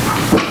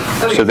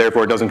 Okay. So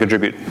therefore it doesn't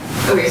contribute.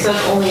 Okay, so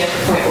that's only at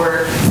the point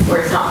where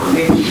it's not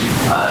moving in the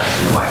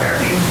y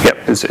direction.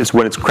 Yep, it's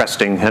when it's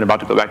cresting and about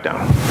to go back down.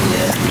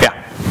 Yeah.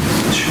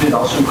 Should it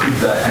also include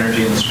the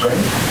energy in the spring?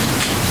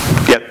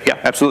 Yeah,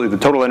 absolutely. The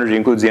total energy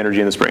includes the energy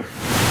in the spring.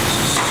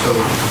 So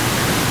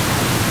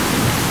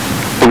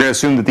we're going to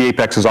assume that the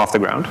apex is off the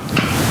ground.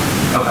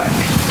 okay.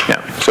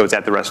 Yeah, so it's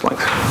at the rest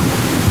length.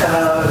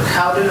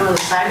 How do you know the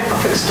sign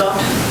of fixed dot?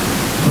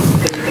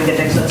 Because you can get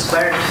x dot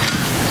squared.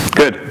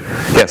 Good.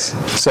 Yes.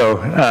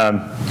 So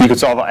you could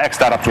solve x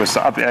dot up to a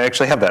sign. I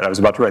actually have that. I was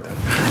about to write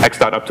that. X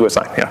dot up to a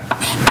sign. Yeah.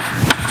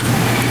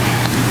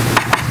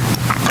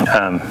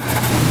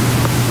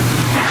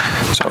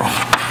 So.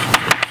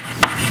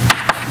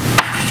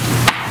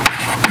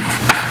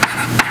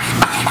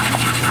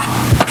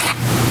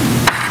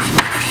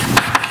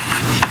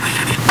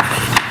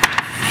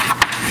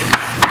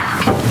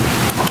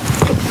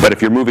 But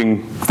if you're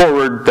moving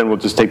forward, then we'll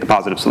just take the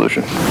positive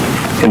solution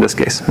in this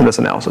case, in this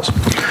analysis.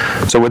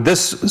 So what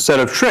this set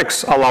of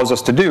tricks allows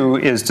us to do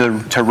is to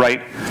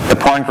write the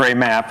Poincare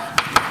map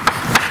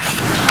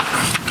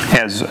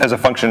as a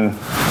function.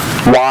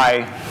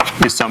 Y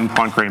is some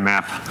Poincare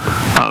map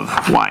of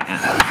yn.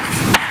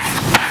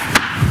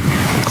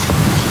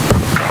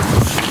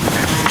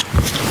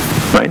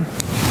 Right?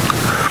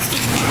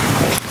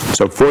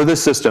 So for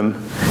this system,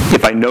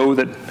 if I know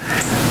that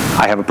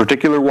I have a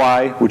particular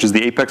y, which is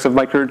the apex of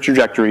my current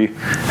trajectory,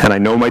 and I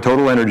know my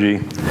total energy,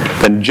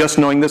 then just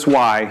knowing this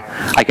y,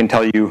 I can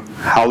tell you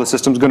how the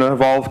system's going to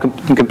evolve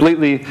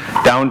completely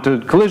down to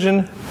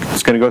collision.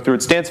 It's going to go through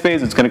its stance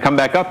phase. It's going to come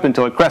back up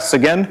until it crests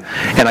again,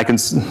 and I can,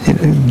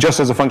 just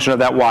as a function of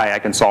that y, I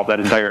can solve that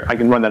I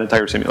can run that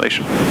entire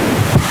simulation.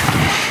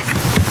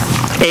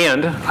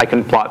 And I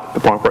can plot the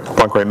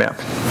Poincare map.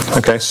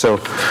 Okay, so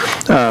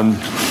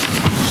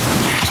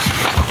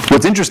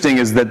what's interesting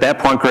is that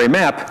Poincare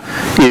map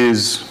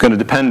is going to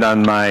depend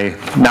on my,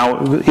 now,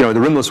 the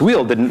rimless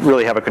wheel didn't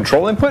really have a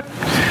control input.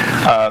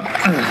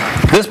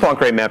 This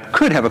Poincare map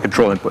could have a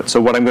control input.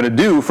 So what I'm going to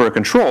do for a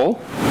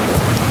control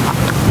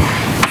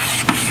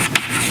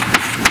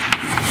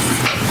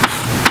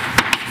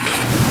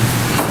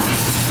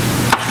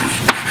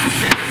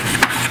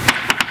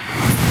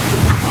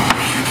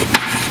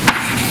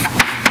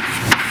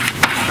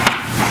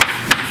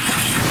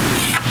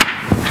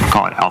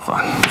call it alpha.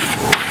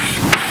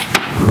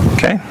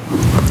 Okay?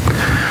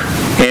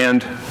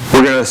 And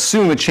we're going to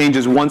assume it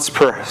changes once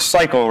per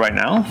cycle right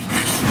now.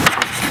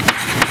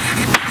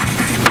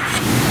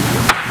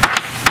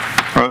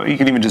 Or you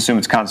can even just assume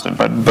it's constant,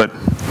 but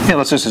yeah,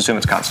 let's just assume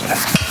it's constant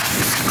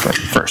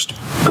first.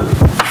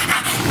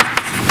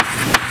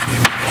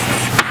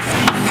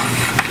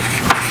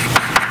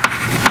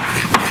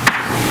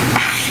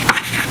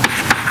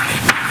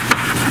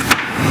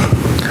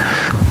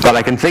 But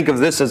I can think of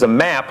this as a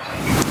map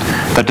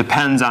that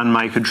depends on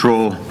my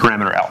control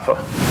parameter alpha.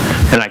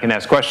 And I can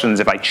ask questions,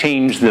 if I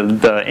change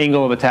the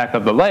angle of attack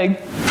of the leg,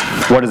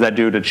 what does that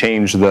do to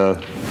change the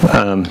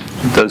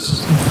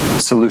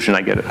solution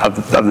I get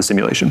of the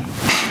simulation?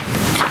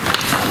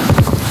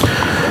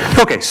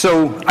 Okay,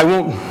 so I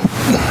won't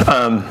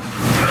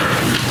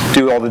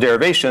do all the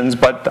derivations,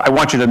 but I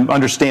want you to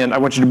understand, I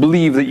want you to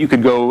believe that you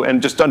could go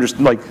and just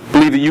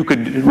believe that you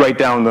could write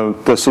down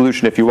the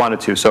solution if you wanted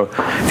to. So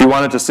if you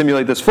wanted to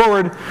simulate this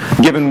forward,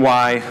 given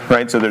y,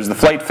 right, so there's the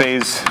flight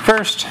phase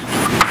first.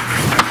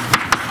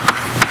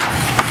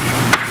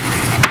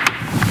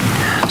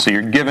 So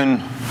you're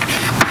given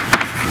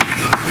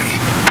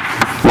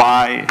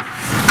y,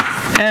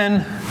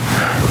 n,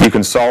 you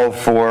can solve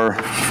for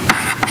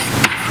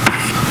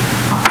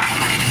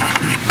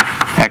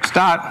x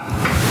dot.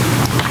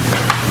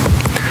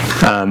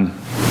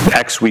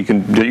 X you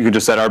can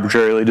just set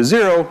arbitrarily to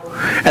 0,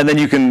 and then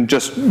you can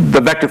just, the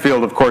vector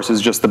field of course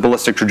is just the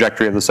ballistic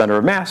trajectory of the center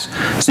of mass,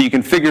 so you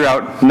can figure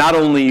out not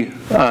only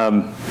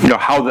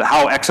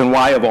how x and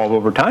y evolve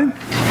over time,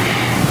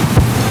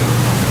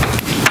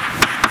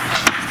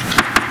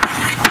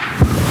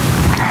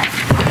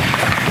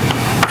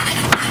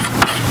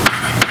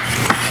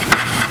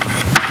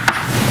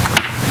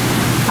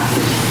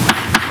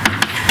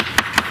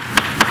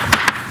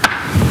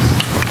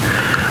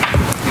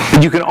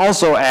 you can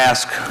also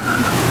ask,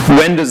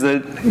 when does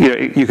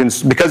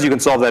because you can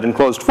solve that in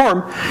closed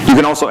form, you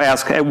can also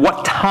ask at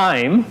what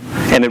time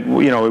and at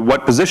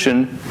what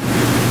position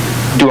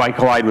do I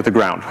collide with the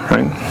ground,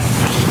 right?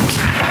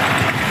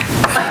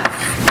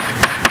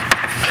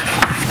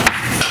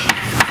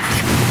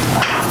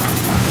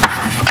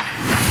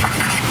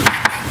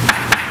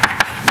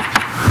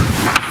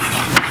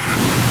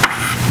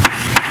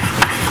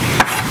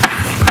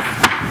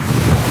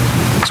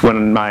 It's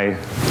when my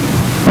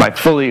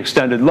fully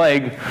extended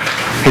leg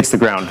hits the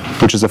ground,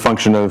 which is a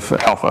function of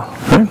alpha.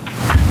 Right?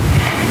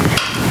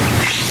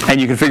 And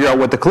you can figure out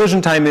what the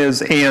collision time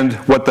is and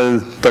what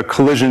the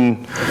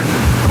collision,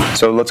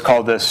 so let's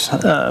call this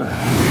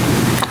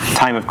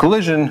time of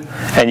collision,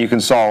 and you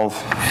can solve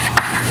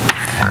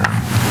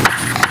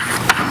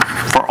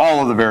for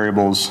all of the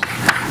variables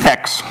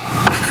x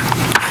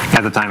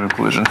at the time of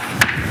collision.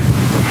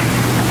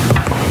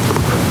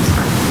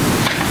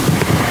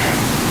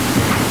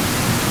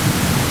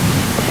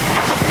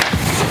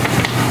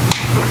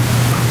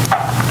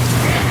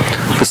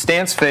 The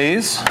stance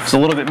phase is a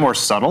little bit more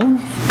subtle.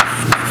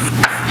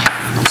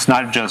 It's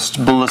not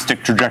just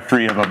ballistic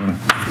trajectory of a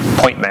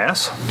point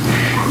mass.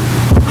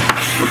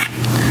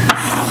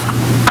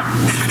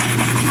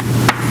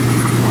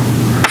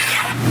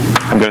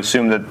 I'm going to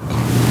assume that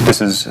this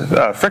is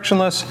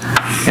frictionless,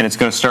 and it's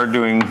going to start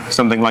doing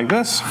something like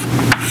this.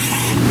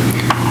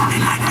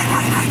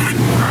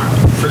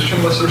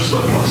 Frictionless or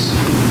slipless?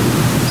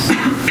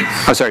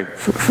 Oh, sorry,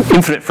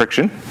 infinite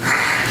friction,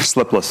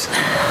 slipless.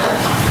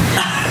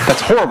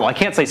 That's horrible. I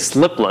can't say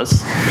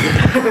slipless.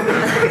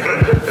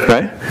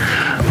 Right?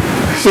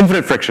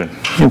 Infinite friction.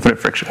 Infinite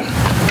friction.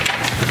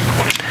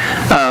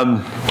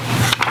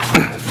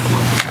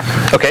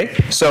 Okay,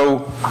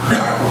 so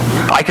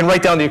I can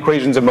write down the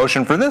equations of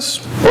motion for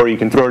this, or you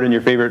can throw it in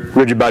your favorite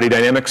rigid body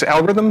dynamics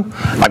algorithm.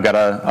 I've got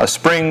a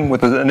spring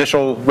with the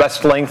initial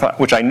rest length,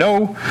 which I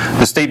know.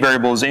 The state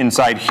variables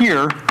inside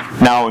here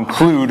now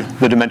include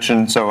the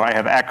dimension, so I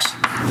have x,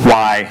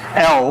 y,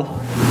 l,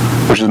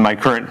 which is my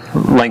current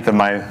length of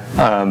my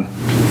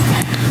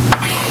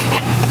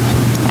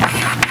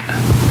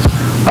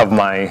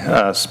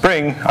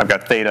spring. I've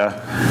got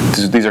theta.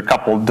 These are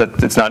coupled.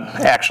 That it's not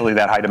actually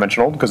that high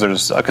dimensional because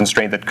there's a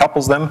constraint that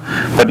couples them.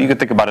 But you could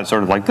think about it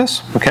sort of like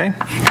this. Okay,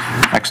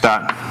 x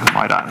dot,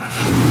 y dot,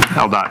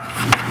 l dot,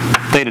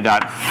 theta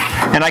dot,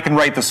 and I can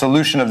write the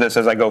solution of this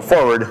as I go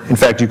forward. In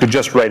fact, you could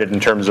just write it in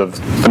terms of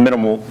the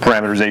minimal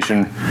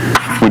parameterization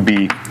would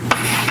be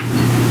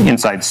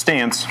inside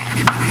stance.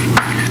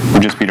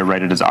 Would just be to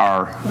write it as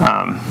r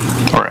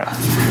or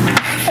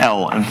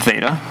l and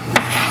theta.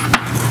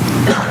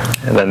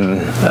 And then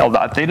L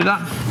dot theta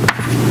dot.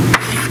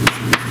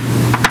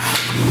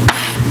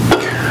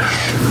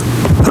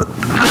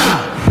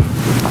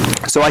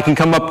 So I can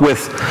come up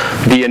with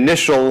the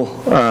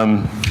initial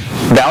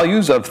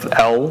values of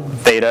L,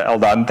 theta, L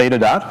dot, and theta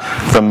dot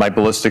from my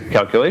ballistic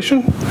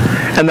calculation.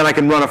 And then I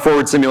can run a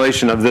forward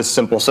simulation of this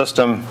simple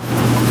system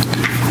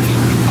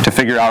to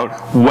figure out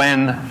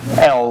when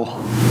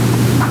L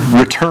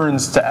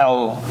returns to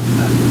L,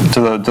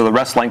 to the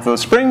rest length of the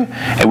spring,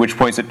 at which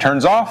points it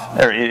turns off,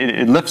 or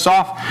it lifts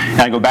off, and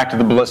I go back to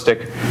the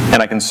ballistic,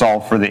 and I can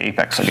solve for the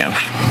apex again.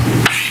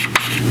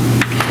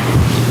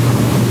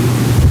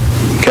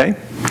 Okay?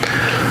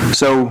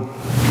 So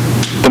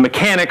the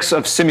mechanics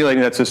of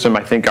simulating that system,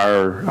 I think,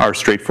 are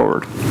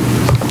straightforward.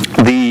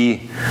 The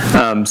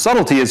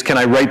subtlety is, can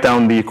I write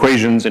down the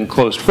equations in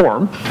closed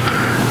form?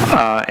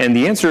 And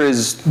the answer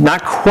is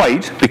not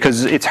quite,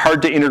 because it's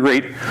hard to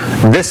integrate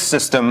this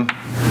system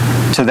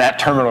to that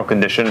terminal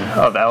condition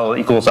of L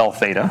equals L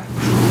theta.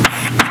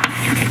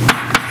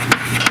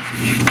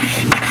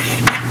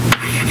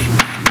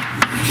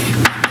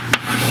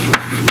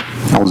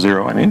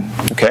 L0, I mean,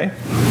 okay.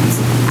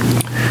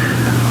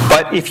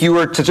 But But if you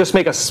were to just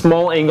make a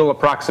small angle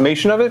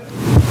approximation of it,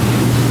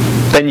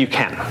 then you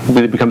can.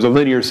 It becomes a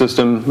linear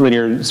system,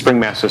 linear spring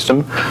mass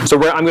system. So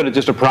I'm going to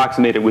just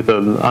approximate it with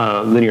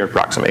a linear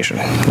approximation,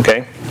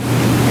 okay?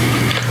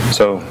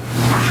 So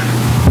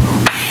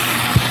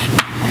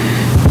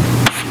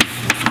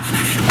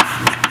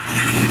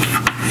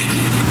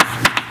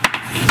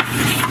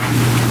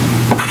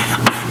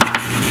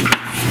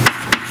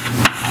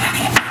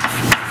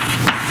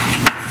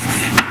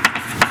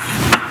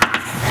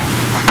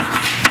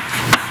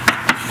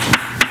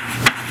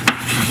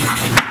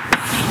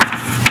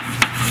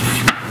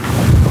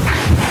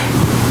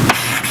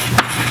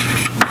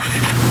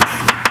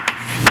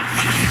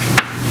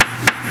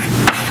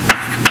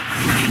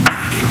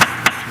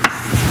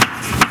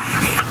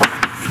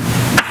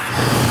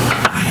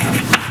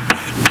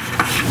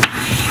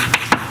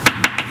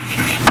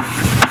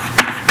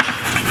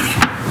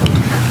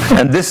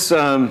and this,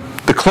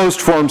 the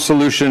closed form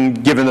solution,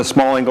 given the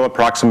small angle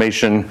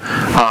approximation,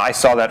 I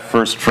saw that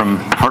first from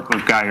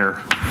Hartmut Geyer,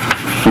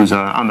 who's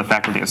on the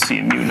faculty at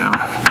CMU now.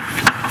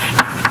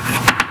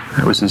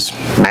 That was his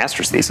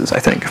master's thesis, I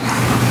think.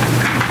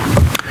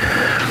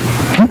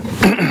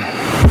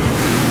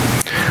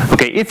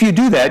 Okay, if you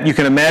do that, you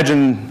can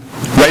imagine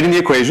writing the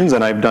equations,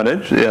 and I've done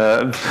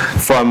it,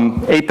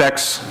 from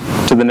apex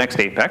to the next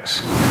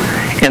apex,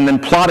 and then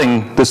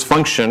plotting this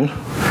function,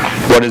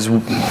 what is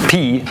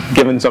p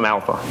given some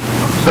alpha,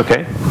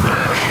 okay?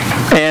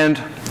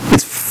 And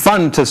it's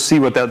fun to see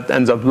what that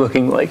ends up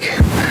looking like.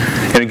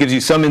 And it gives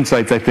you some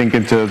insights, I think,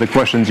 into the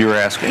questions you were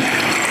asking.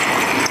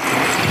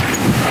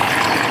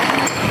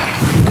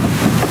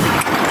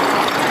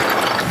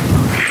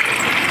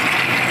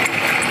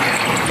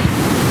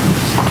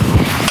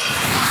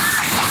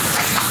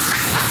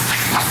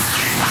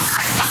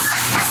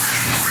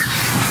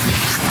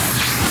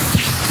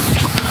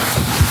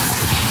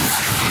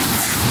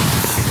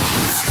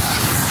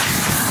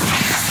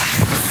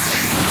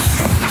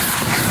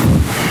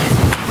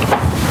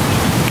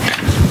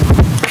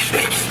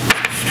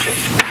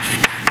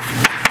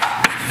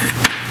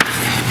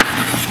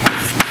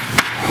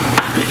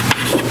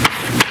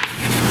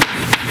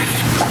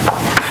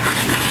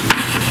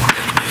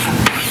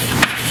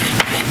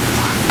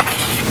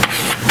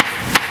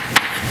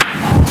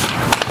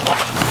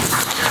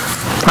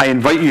 I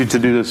invite you to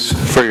do this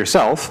for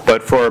yourself,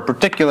 but for a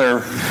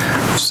particular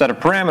set of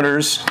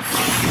parameters,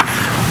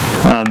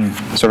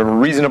 sort of a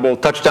reasonable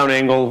touchdown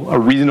angle, a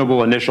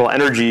reasonable initial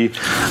energy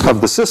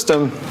of the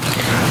system,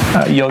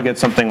 you'll get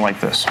something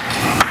like this.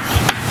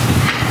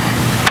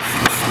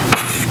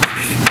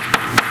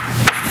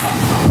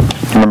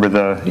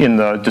 Remember, in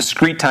the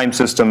discrete time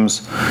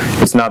systems,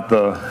 it's not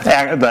the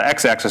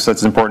x-axis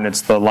that's important,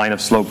 it's the line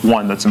of slope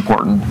 1 that's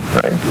important,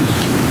 right?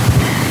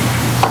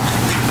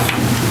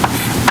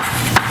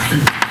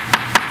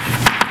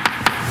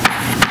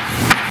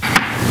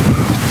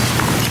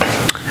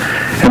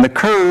 And the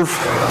curve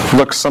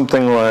looks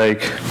something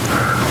like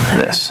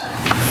this.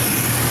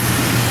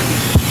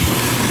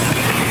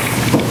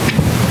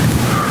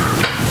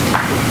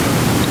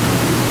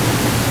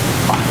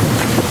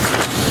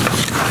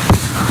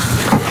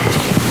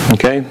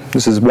 Okay,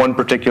 this is one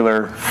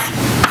particular,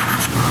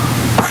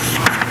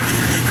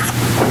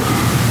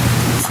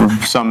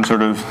 some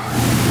sort of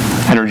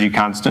energy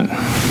constant.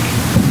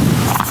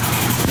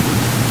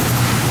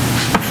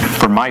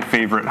 For my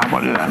favorite, how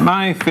about that?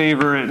 My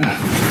favorite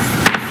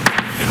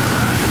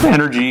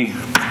energy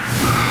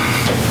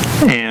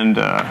and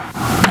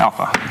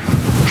alpha.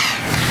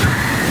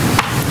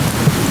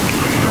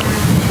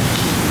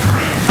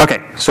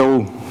 Okay,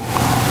 so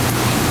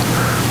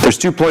there's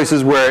two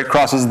places where it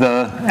crosses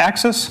the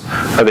axis.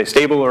 Are they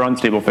stable or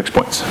unstable fixed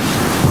points?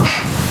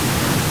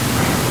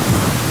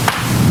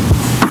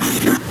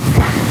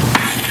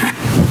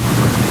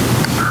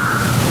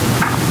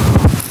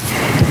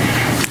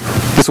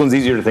 This one's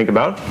easier to think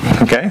about,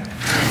 okay?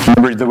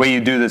 Remember, the way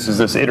you do this is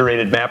this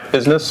iterated map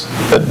business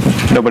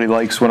that nobody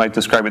likes when I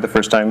describe it the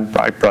first time.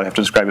 I probably have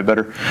to describe it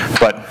better.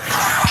 But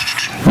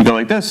you go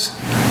like this,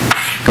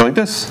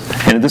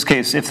 and in this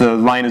case, if the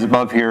line is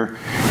above here,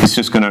 it's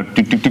just going to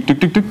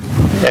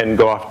and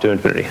go off to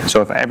infinity.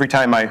 So if every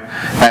time I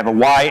have a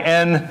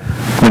yn,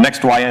 the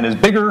next yn is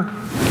bigger,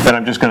 then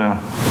I'm just going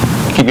to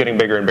keep getting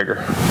bigger and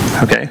bigger,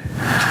 okay?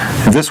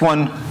 If this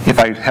one, if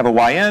I have a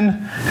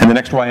yn, and the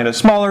next yn is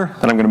smaller,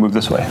 then I'm going to move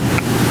this way.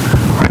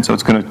 Right, so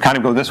it's going to kind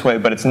of go this way,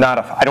 but it's not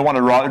I don't want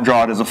to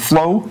draw it as a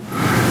flow,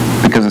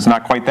 because it's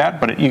not quite that,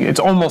 but it's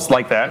almost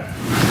like that.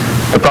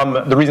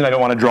 The reason I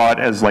don't want to draw it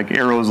as like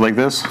arrows like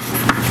this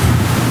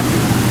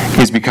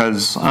is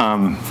because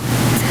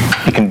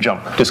it can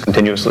jump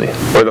discontinuously.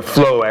 Or the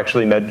flow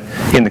actually,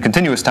 in the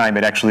continuous time,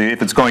 it actually,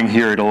 if it's going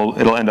here,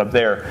 it'll end up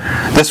there.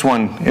 This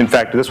one, in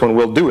fact, this one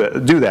will do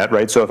that,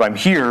 right? So if I'm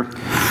here,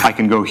 I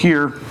can go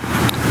here.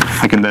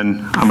 I can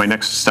then, on my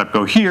next step,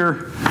 go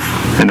here,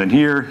 and then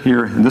here,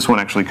 here, and this one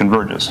actually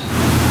converges.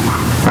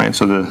 Right?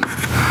 So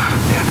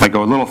if I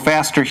go a little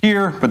faster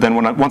here, but then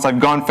once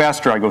I've gone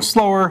faster, I go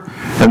slower,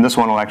 and this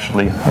one will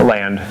actually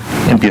land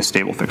and be a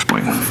stable fixed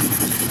point.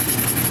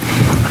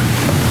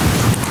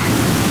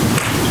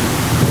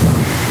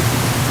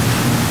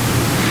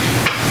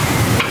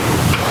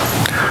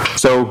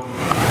 So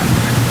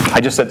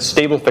I just said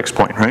stable fixed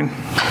point, right?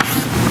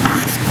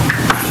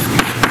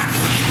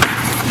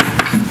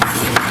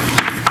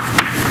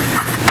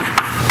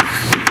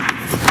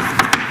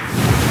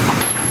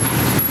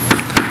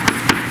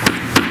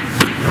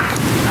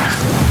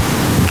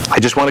 I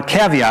just want to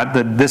caveat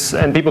that this,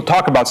 and people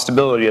talk about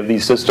stability of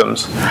these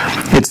systems,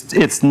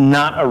 it's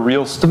not a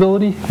real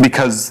stability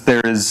because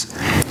there is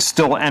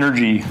still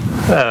energy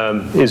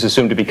is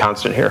assumed to be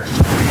constant here.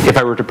 If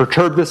I were to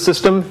perturb this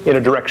system in a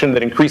direction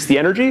that increased the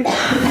energy,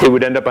 it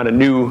would end up on a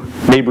new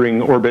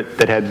neighboring orbit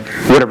that had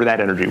whatever that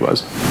energy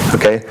was,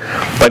 okay?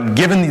 But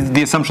given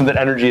the assumption that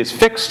energy is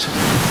fixed,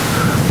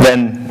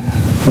 then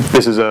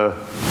this is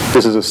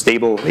a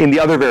stable, in the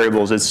other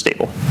variables it's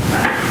stable.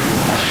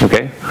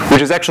 Okay,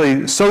 which is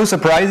actually so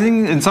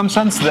surprising in some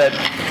sense that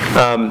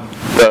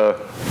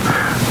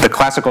the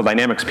classical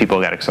dynamics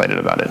people got excited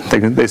about it.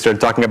 They started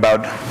talking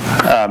about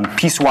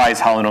piecewise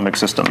holonomic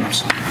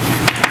systems.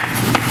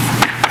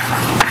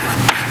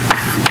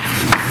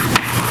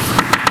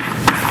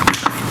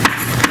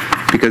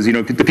 Because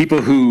the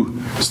people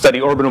who study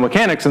orbital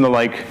mechanics and the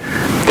like,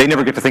 they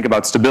never get to think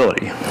about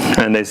stability.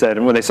 And they said,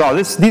 when they saw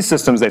these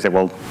systems, they said,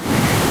 well,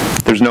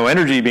 there's no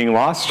energy being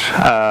lost.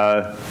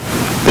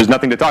 There's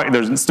nothing to talk.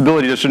 There's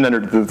stability that shouldn't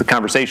enter the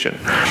conversation.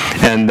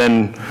 And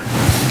then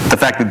the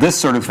fact that this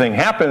sort of thing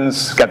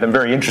happens got them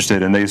very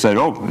interested, and they said,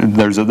 "Oh,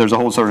 there's a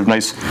whole sort of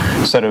nice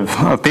set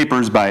of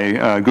papers by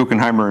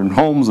Guggenheimer and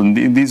Holmes and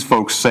these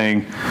folks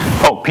saying,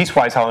 oh,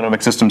 piecewise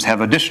holonomic systems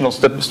have additional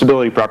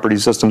stability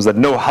properties systems that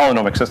no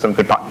holonomic system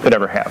could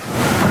ever have."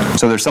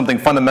 So there's something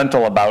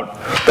fundamental about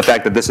the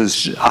fact that this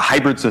is a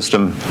hybrid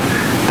system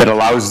that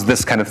allows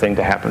this kind of thing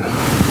to happen.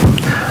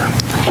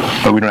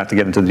 But we don't have to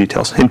get into the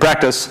details. In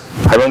practice,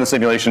 I run the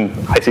simulation,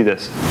 I see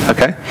this,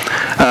 okay?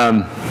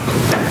 All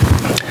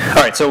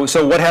right,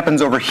 so what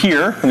happens over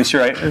here? Let me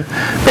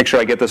make sure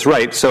I get this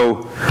right.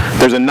 So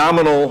there's a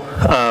nominal,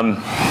 well,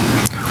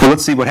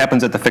 let's see what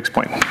happens at the fixed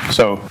point.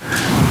 So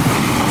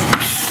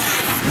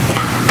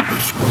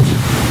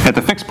at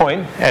the fixed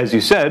point, as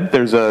you said,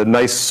 there's a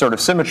nice sort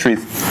of symmetry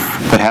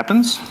that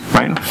happens,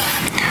 right?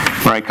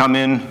 Where I come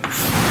in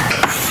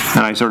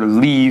and I sort of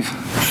leave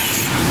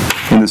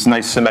in this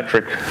nice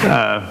symmetric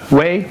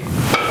way,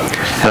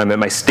 and I'm at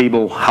my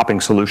stable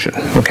hopping solution,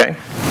 okay?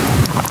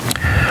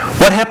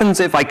 What happens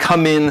if I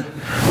come in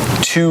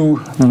too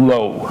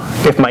low?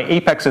 If my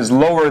apex is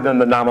lower than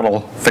the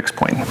nominal fixed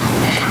point?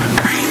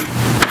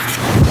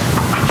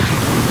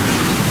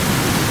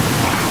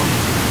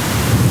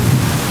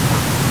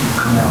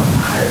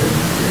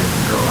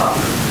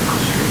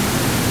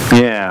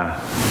 Yeah.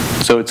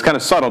 So it's kind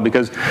of subtle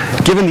because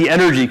given the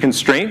energy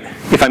constraint,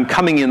 if I'm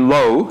coming in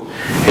low,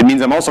 it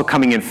means I'm also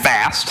coming in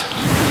fast,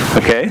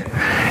 okay?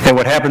 And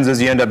what happens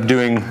is you end up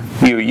doing,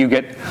 you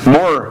get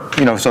more,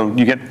 so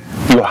you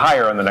go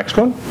higher on the next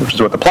one, which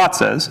is what the plot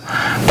says.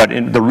 But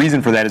the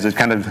reason for that is it's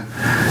kind of,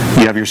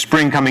 you have your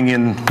spring coming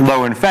in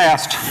low and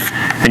fast,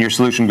 and your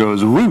solution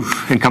goes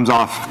woof and comes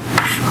off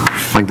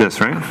like this,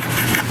 right?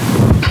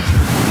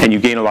 And you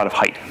gain a lot of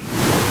height.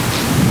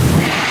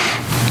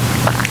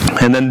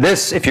 And then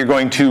this, if you're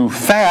going too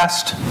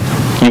fast,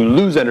 you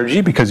lose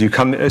energy because you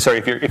come, sorry,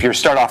 if you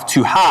start off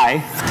too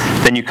high,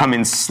 then you come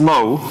in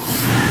slow,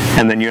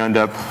 and then you end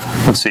up,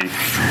 let's see,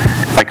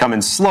 if I come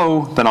in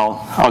slow, then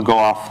I'll go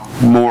off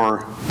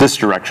more this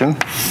direction.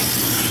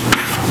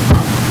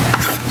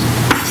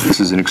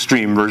 This is an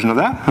extreme version of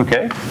that,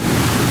 okay?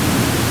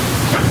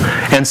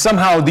 And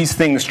somehow these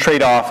things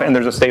trade off, and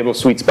there's a stable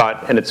sweet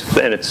spot, and it's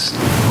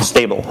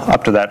stable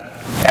up to that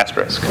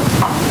asterisk.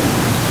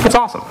 It's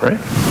awesome, right?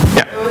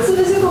 Yeah. What's the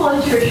physical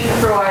intuition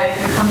for why if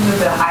it comes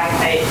with a high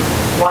height,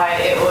 why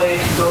it would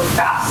go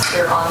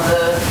faster on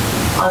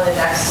the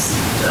next?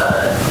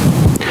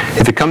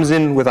 If it comes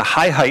in with a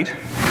high height,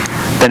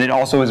 then it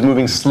also is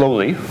moving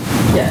slowly.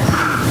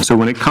 Yes. So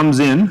when it comes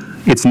in,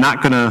 it's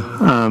not going to.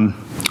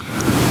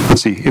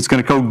 Let's see. It's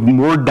going to go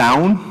more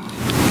down.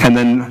 And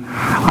then,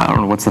 I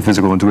don't know, what's the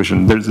physical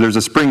intuition? There's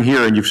a spring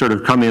here, and you sort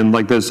of come in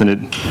like this, and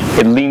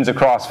it leans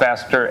across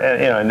faster,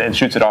 and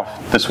shoots it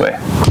off this way.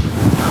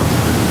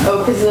 Oh,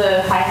 because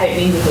the high height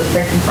means that the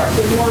spring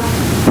compresses more?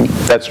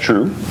 That's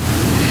true.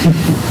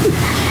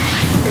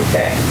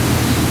 Okay.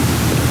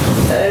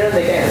 I don't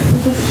think I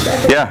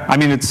am. Yeah, I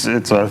mean, it's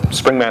a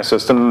spring mass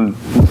system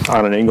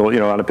on an angle,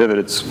 on a pivot.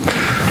 It's,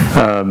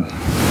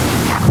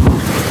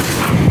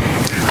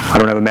 I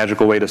don't have a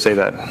magical way to say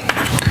that,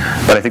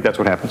 but I think that's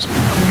what happens.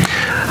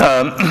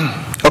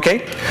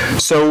 Okay,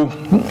 so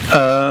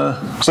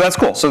that's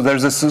cool. So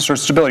there's this sort of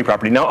stability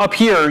property. Now up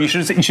here, you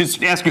should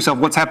ask yourself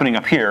what's happening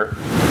up here,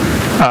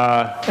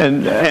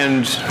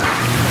 and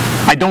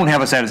I don't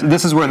have a status.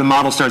 This is where the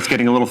model starts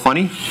getting a little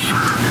funny.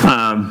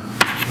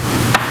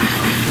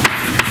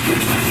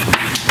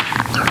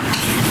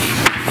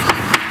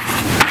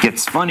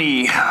 Gets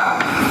funny.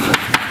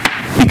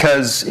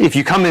 Because if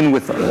you come in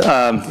with,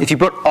 if you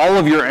put all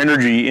of your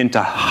energy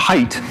into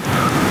height,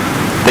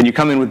 then you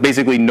come in with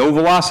basically no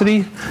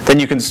velocity, then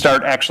you can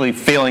start actually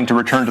failing to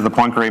return to the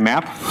Poincare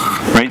map,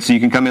 right? So you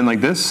can come in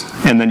like this,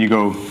 and then you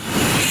go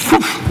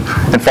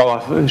and fall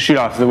off, shoot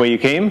off the way you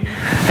came.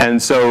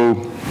 And so,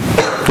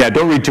 yeah,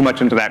 don't read too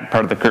much into that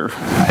part of the curve.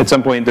 At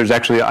some point, there's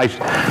actually, I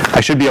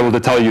should be able to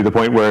tell you the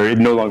point where it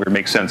no longer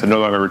makes sense. It no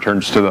longer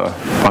returns to the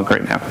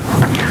Poincare map.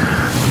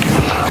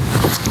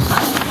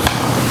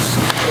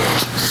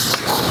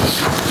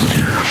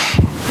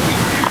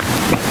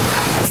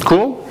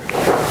 Cool?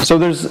 So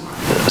there's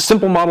a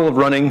simple model of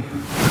running.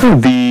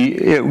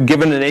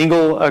 Given an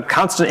angle, a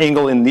constant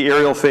angle in the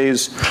aerial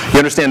phase, you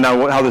understand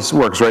now how this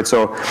works, right?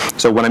 So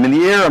when I'm in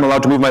the air, I'm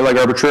allowed to move my leg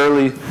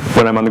arbitrarily.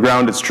 When I'm on the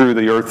ground, it's true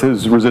the Earth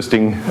is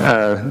resisting.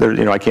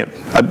 I can't,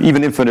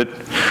 even infinite.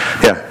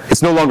 Yeah,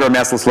 it's no longer a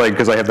massless leg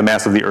because I have the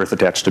mass of the Earth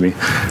attached to me,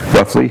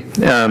 roughly.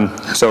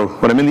 So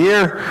when I'm in the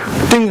air,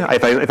 ding,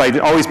 if I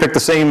always pick the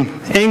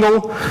same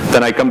angle,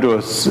 then I come to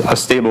a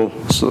stable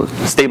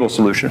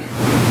solution.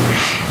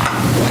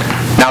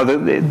 Now,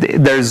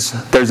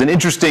 there's an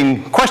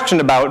interesting question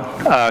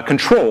about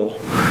control.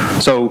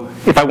 So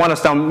if I want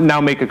to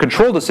now make a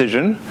control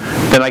decision,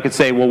 then I could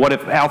say, well, what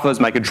if alpha is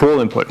my control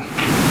input?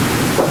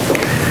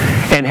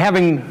 And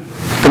having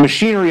the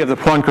machinery of the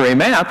Poincare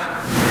map,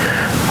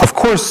 of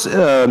course,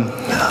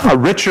 a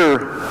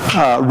richer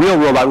real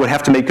robot would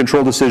have to make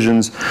control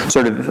decisions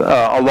sort of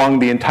along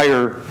the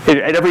entire,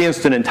 at every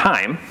instant in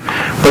time.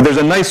 But there's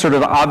a nice sort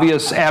of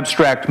obvious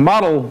abstract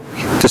model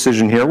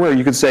decision here where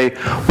you could say,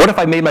 what if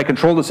I made my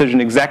control decision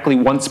exactly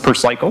once per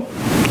cycle?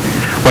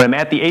 When I'm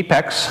at the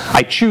apex,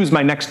 I choose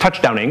my next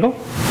touchdown angle,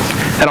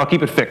 and I'll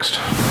keep it fixed.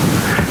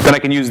 Then I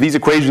can use these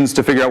equations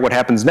to figure out what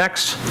happens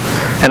next,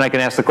 and I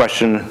can ask the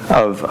question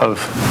of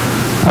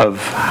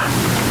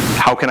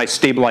how can I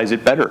stabilize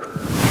it better?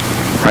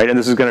 Right, and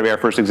this is going to be our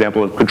first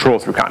example of control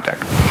through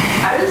contact.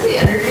 How does the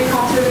energy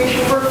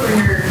conservation work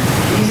when you're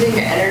using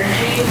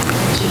energy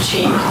to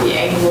change the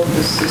angle of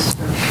the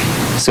system?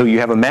 So you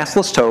have a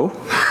massless toe.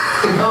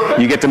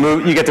 You get to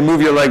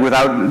move your leg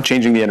without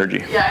changing the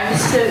energy. Yeah, I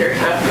understand.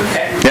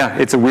 Okay. Yeah,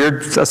 it's a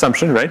weird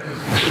assumption, right?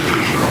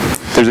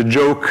 There's a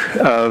joke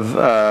of.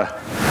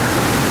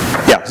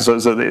 So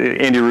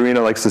Andy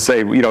Ruina likes to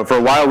say, for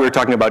a while we were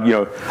talking about,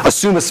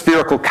 assume a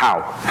spherical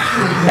cow,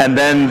 and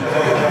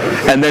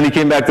then he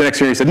came back the next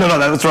year and he said, no,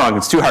 that's wrong,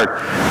 it's too hard.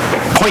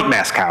 Point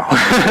mass cow.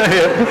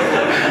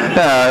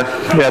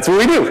 That's what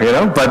we do,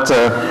 but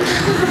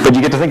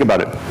you get to think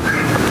about it.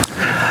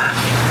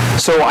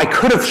 So I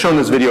could have shown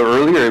this video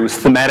earlier. It was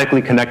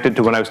thematically connected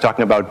to when I was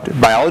talking about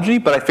biology,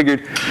 but I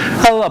figured,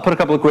 I'll put a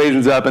couple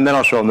equations up and then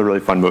I'll show them the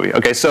really fun movie.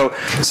 Okay, so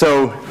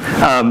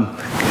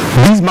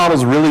these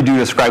models really do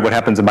describe what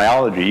happens in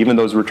biology, even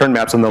those return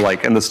maps and the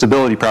like, and the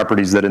stability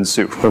properties that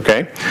ensue,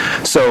 okay?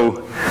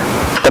 So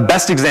the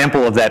best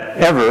example of that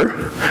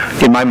ever,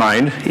 in my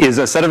mind, is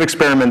a set of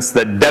experiments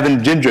that Devin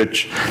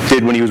Gindrich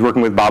did when he was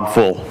working with Bob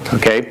Full,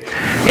 okay?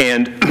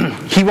 And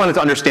he wanted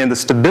to understand the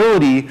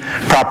stability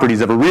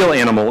properties of a real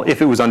animal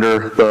if it was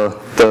under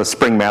the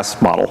spring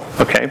mass model,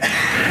 okay?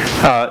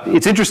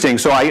 It's interesting,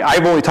 so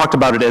I've only talked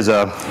about it as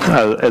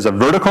a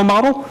vertical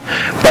model,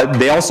 but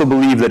they also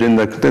believe that in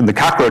the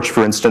cockroach,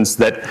 for instance,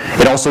 that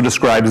it also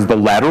describes the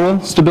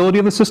lateral stability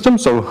of the system.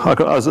 So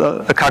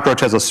a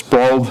cockroach has a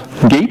sprawled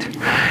gait,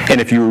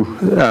 and if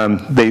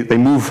they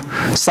move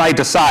side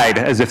to side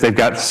as if they've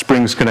got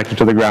springs connected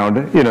to the ground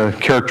in a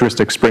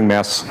characteristic spring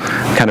mass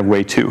kind of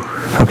way too.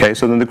 Okay,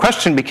 so then the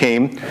question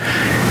became,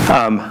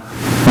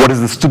 what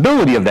does the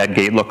stability of that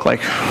gait look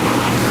like?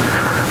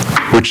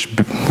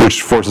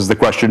 Which forces the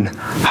question,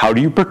 how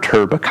do you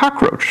perturb a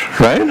cockroach,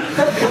 right?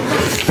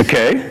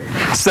 Okay,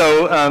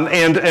 so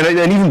and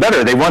even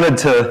better, they wanted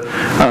to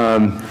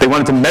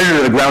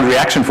measure the ground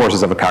reaction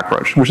forces of a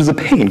cockroach, which is a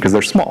pain because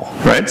they're small,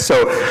 right?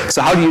 So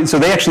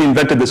they actually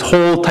invented this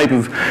whole type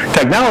of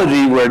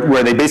technology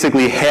where they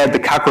basically had the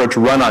cockroach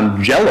run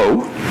on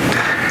Jell-O.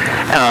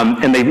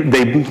 And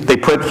they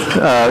put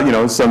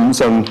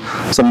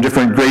some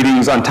different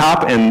gratings on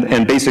top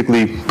and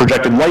basically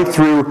projected light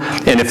through.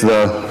 And if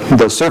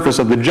the surface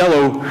of the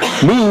Jell-O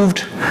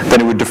moved, then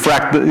it would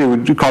diffract. It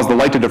would cause the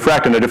light to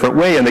diffract in a different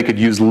way, and they could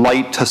use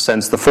light to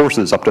sense the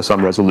forces up to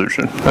some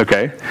resolution.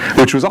 Okay,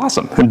 which was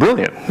awesome and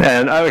brilliant.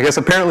 And I guess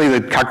apparently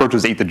the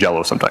cockroaches ate the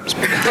Jell-O sometimes,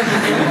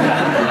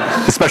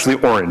 especially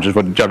orange is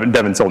what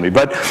Devin told me.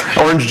 But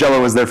orange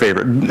Jell-O is their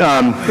favorite.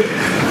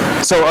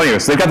 So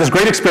anyways, they've got this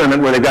great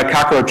experiment where they've got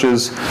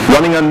cockroaches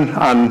running on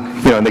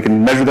and they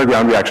can measure their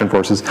ground reaction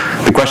forces.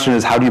 The question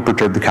is, how do you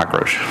perturb the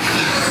cockroach?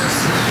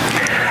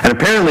 And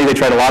apparently they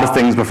tried a lot of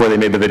things before they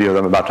made the video that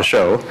I'm about to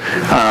show.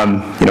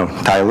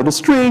 Tie a little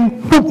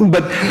string,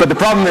 but the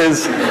problem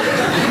is,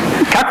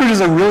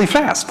 cockroaches are really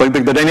fast. Like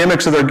the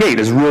dynamics of their gait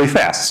is really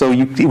fast. So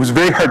it was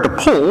very hard to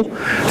pull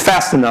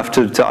fast enough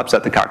to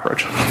upset the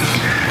cockroach.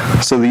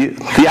 So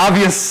the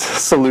obvious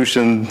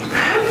solution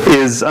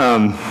is,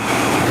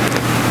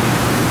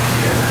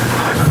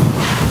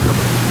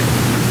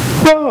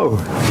 whoa!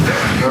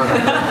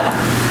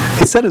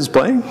 It said it was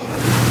playing.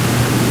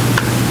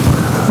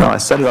 Oh, I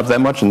set it up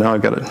that much and now I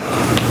got it.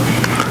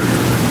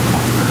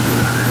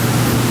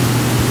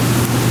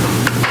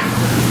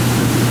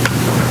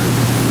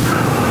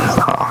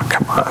 Oh,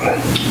 come on.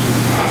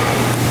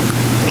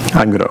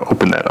 I'm going to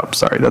open that up.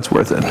 Sorry, that's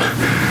worth it.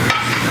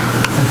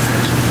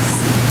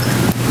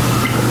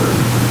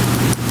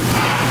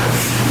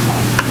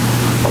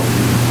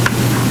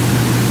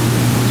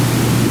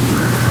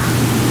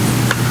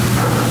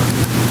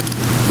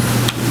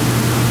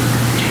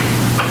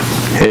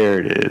 There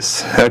it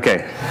is.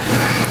 Okay.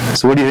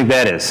 So what do you think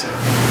that is?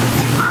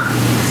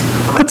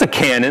 That's a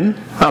cannon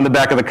on the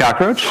back of the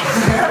cockroach.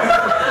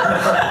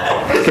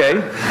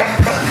 Okay.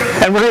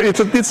 And it's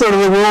sort of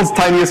the world's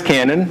tiniest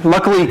cannon.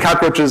 Luckily,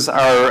 cockroaches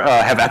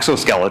have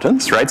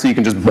exoskeletons, right? So you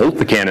can just bolt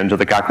the cannon to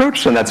the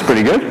cockroach, and that's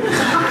pretty good.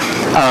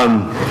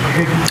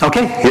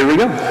 Okay, here we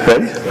go.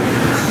 Ready?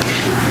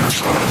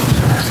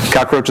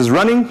 Cockroach is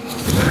running.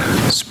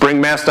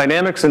 Spring mass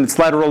dynamics in its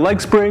lateral leg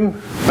spring.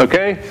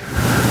 Okay.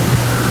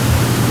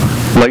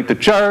 Light the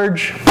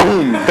charge.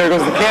 Boom. There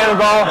goes the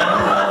cannonball.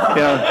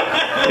 Yeah.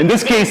 In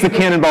this case, the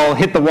cannonball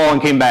hit the wall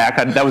and came back.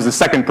 That was the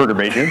second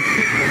perturbation.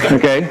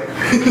 Okay?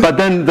 But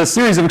then the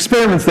series of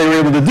experiments they were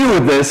able to do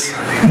with this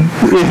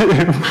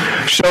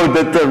showed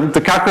that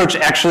the cockroach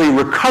actually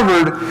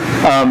recovered.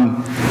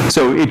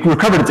 So it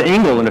recovered its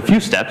angle in a few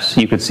steps.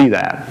 You could see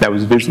that. That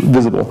was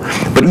visible.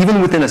 But even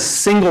within a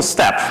single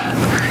step,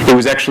 it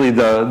was actually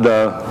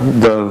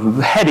the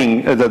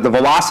heading, the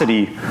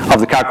velocity of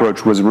the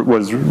cockroach was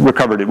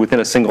recovered within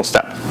a single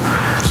step.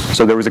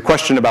 So there was a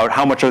question about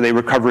how much are they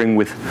recovering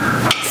with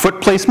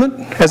foot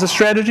placement as a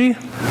strategy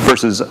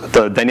versus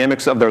the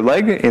dynamics of their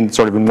leg in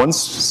sort of in one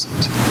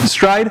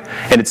stride,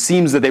 and it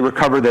seems that they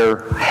recover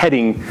their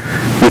heading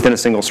within a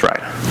single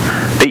stride.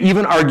 They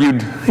even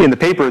argued in the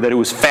paper that it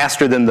was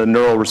faster than the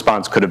neural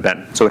response could have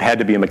been, so it had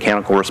to be a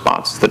mechanical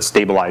response that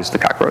stabilized the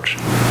cockroach.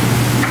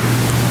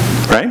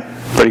 Right?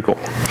 Pretty cool.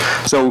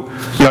 So,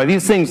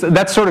 these things,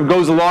 that sort of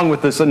goes along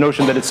with this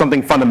notion that it's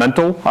something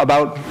fundamental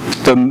about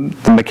the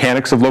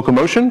mechanics of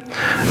locomotion,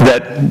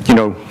 that,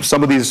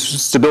 some of these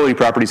stability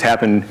properties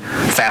happen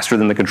faster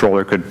than the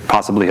controller could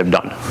possibly have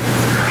done.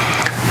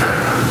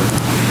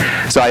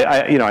 So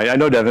I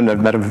know Devin,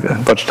 I've met him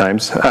a bunch of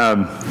times.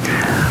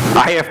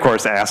 I, of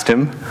course, asked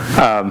him,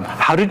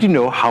 how did you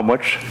know how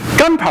much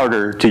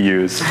gunpowder to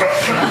use?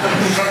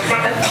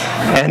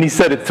 And he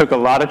said it took a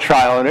lot of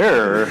trial and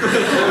error.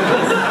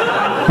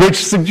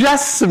 Which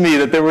suggests to me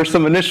that there were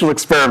some initial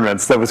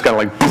experiments that was kind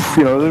of like,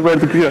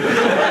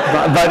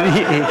 but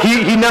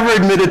he never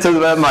admitted to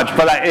that much,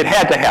 but it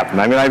had to happen.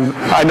 I mean,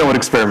 I know what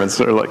experiments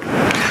are like.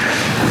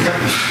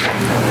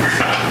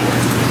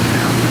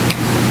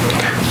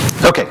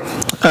 Okay.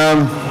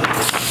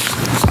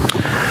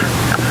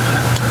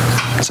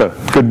 So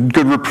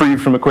good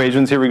reprieve from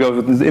equations. Here we go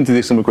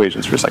into some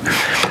equations for a second.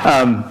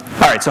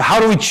 All right, so how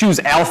do we choose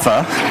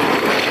alpha?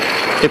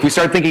 If we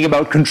start thinking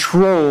about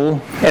control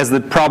as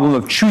the problem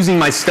of choosing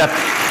my step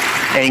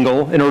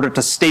angle in order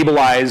to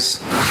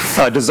stabilize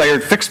a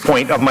desired fixed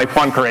point of my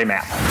Poincare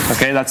map.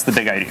 Okay, that's the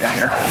big idea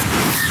here.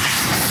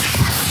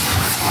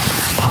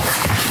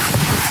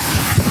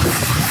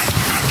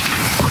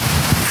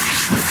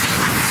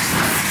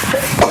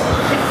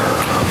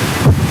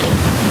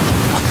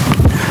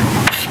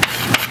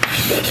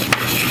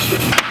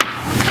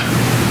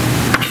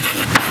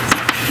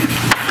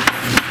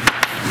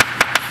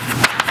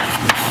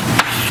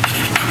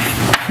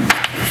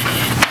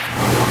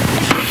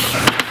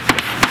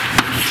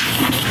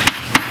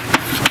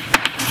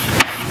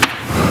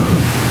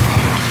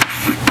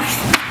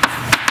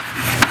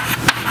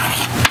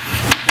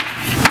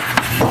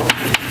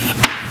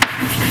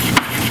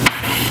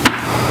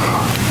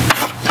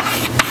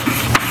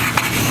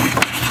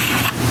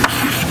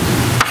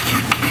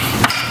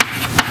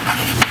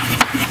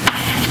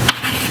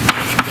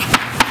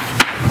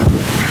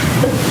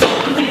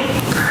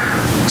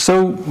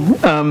 So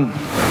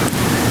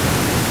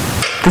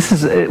this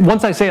is,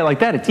 once I say it like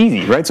that, it's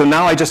easy, right? So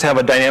now I just have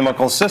a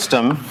dynamical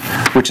system,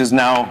 which is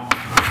now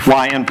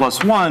yn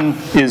plus 1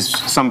 is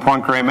some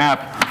Poincare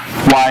map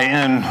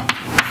yn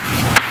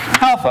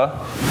alpha.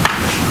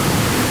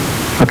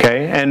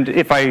 Okay, and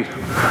if I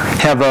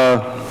have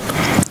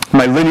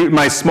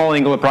my small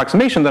angle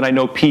approximation, then I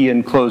know P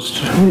in closed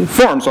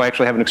form, so I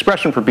actually have an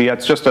expression for P.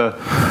 That's just a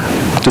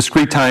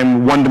discrete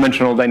time,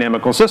 one-dimensional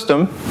dynamical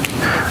system.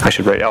 I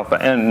should write alpha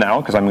n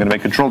now, because I'm going to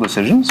make control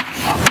decisions.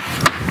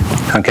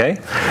 Okay.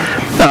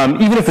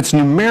 Even if it's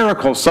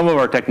numerical, some of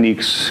our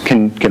techniques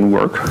can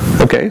work.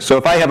 Okay, so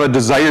if I have a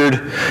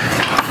desired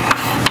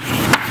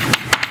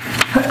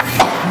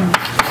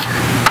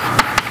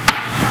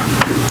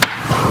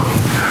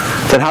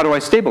then how do I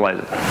stabilize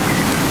it?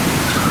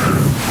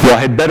 Well,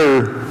 I'd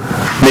better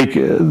make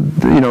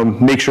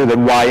sure that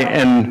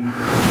yn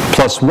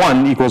plus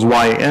 1 equals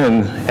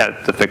yn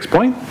at the fixed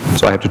point.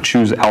 So I have to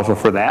choose alpha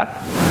for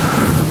that.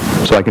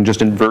 So I can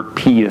just invert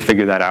P to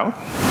figure that out,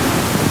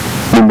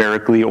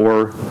 numerically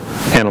or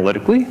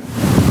analytically.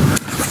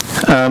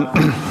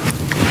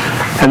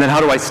 And then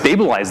how do I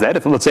stabilize that?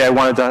 If, let's say, I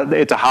wanted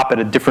it to hop at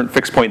a different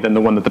fixed point than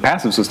the one that the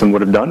passive system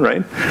would have done,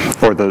 right?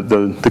 Or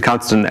the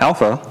constant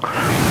alpha.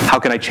 How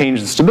can I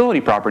change the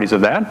stability properties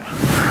of that?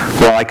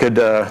 Well, I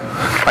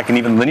can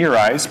even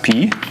linearize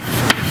P.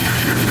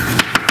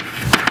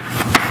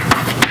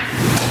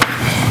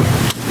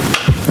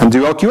 And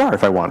do LQR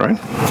if I want, right?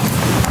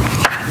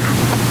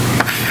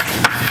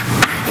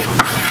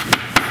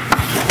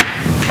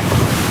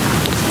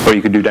 Or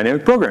you could do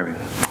dynamic programming.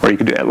 Or you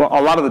could do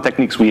a lot of the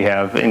techniques we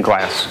have in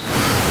class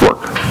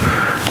work.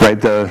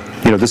 Right?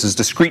 This is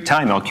discrete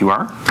time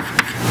LQR.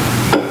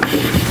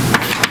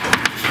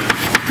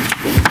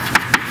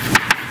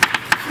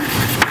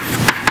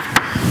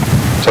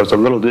 So it's a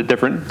little bit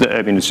different.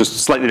 I mean, it's just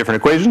slightly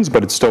different equations,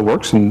 but it still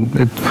works, and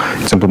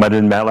it's implemented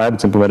in MATLAB,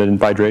 it's implemented in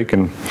PyDrake,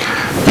 and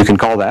you can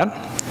call that.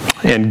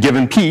 And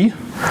given P,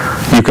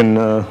 you can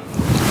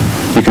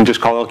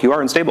just call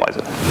LQR and stabilize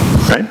it,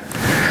 right?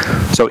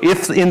 So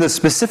if in the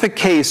specific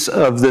case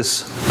of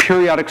this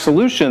periodic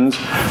solutions,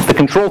 the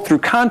control through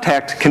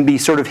contact can be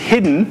sort of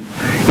hidden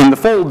in the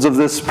folds of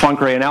this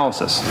Poincare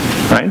analysis,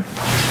 right?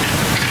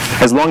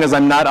 As long as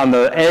I'm not on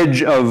the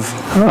edge of,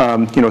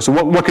 so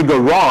what could go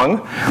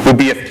wrong would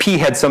be if P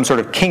had some sort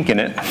of kink in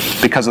it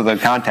because of the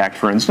contact,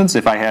 for instance.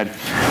 If I had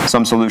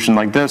some solution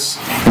like this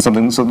and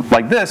something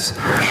like this,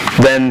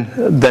 then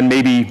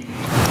maybe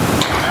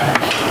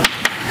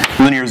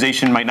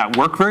linearization might not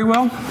work very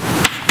well.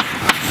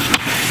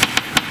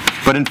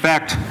 But in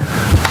fact,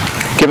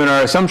 given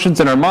our assumptions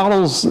and our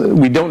models,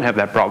 we don't have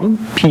that problem.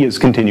 P is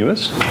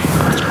continuous.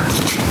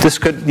 This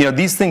could,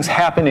 these things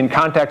happen in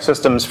contact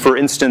systems. For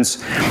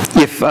instance,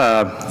 if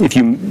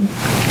you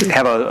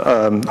have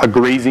a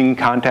grazing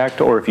contact,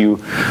 or if you,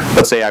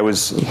 let's say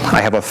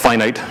I have a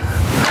finite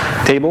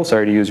table.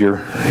 Sorry to use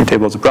your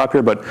table as a prop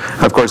here, but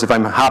of course, if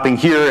I'm hopping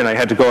here and I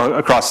had to go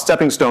across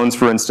stepping stones,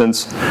 for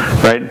instance,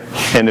 right?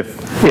 And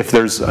if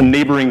there's a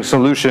neighboring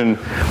solution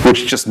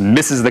which just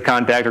misses the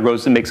contact or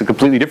goes and makes a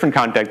completely different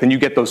contact, then you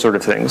get those sort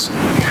of things.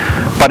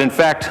 But in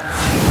fact,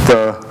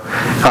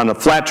 on a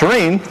flat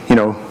terrain,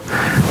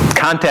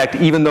 contact,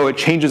 even though it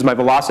changes my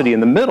velocity in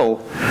the middle,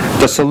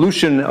 the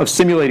solution of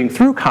simulating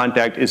through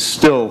contact is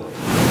still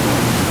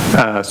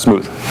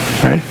smooth,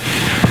 right?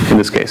 In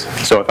this case.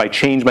 So if I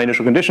change my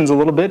initial conditions a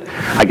little bit,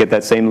 I get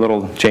that same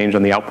little change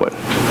on the output.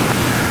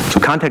 So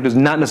contact does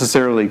not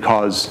necessarily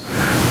cause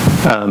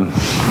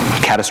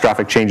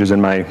catastrophic changes in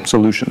my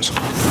solutions.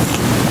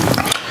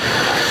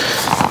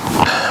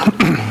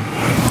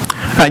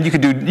 And you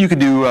could do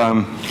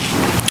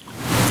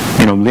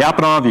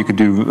Lyapunov, you could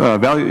do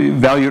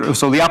value.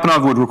 So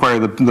Lyapunov would require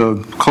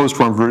the closed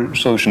form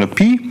solution of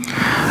P,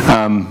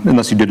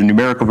 unless you did a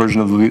numerical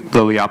version of the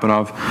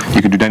Lyapunov.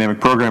 You could do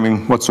dynamic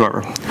programming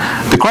whatsoever.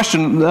 The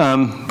question,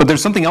 but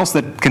there's something else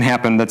that can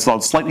happen that's a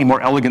slightly more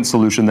elegant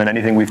solution than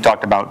anything we've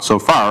talked about so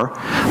far,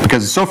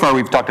 because so far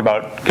we've talked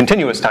about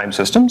continuous time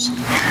systems.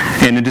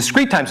 And in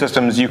discrete time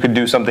systems, you could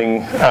do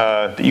something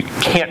that you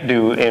can't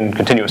do in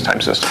continuous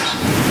time systems.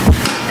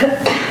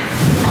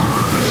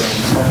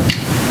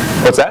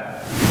 What's that?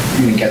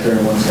 You can get there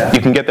in one step.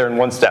 You can get there in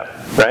one step,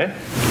 right?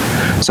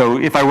 So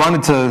if I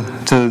wanted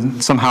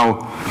to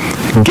somehow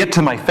get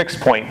to my fixed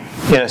point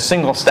in a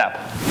single step,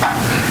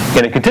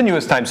 in a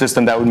continuous time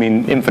system, that would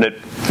mean infinite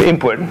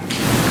input.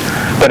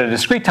 But in a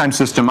discrete time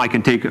system, I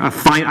can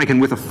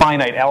with a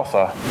finite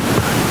alpha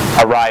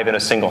arrive in a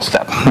single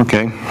step.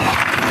 Okay.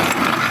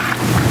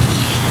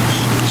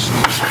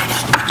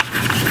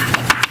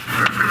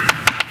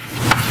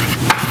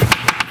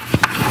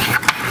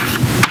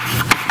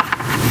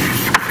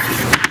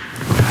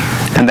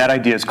 And that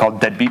idea is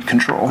called deadbeat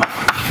control. Is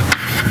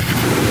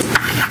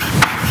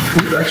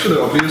it actually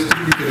obvious that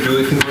you can do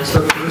it in one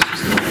step for this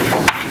system?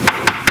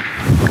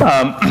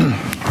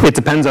 It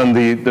depends on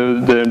the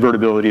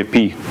invertibility of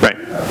P, right?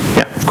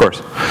 Yeah, of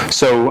course.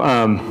 So,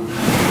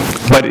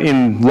 but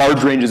in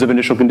large ranges of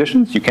initial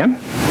conditions, you can.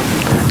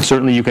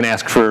 Certainly you can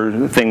ask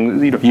for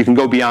things, you can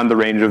go beyond the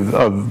range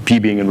of P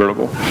being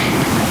invertible.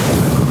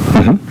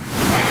 Mm-hmm.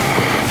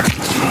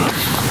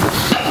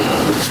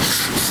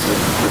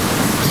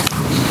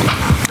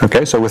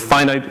 Okay, so with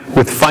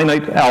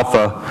finite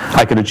alpha,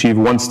 I could achieve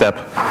one step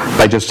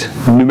by just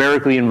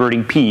numerically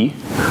inverting P.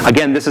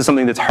 Again, this is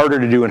something that's harder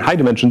to do in high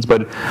dimensions,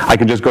 but I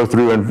could just go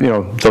through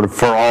and, sort of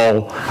for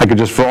all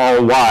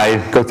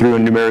y, go through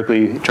and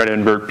numerically try to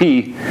invert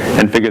P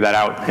and figure that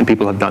out, and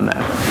people have done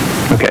that.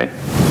 Okay.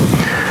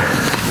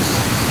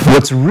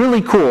 What's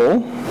really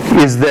cool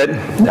is that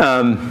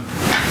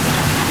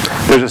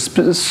there's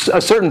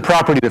a certain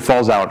property that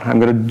falls out.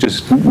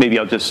 Maybe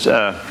I'll just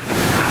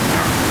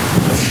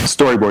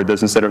storyboard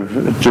this instead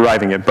of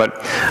deriving it, but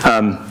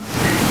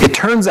it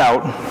turns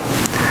out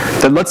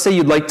that let's say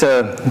you'd like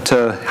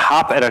to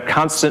hop at a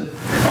constant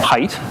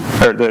height,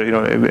 or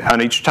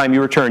on each time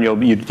you return,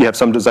 you have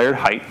some desired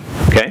height,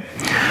 okay?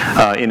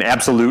 In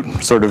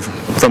absolute, sort of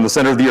from the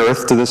center of the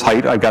Earth to this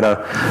height, I've got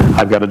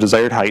a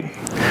desired height.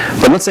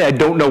 But let's say I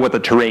don't know what the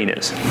terrain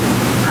is,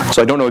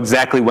 so I don't know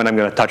exactly when I'm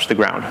going to touch the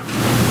ground.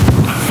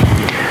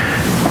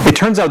 It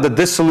turns out that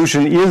this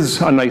solution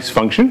is a nice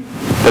function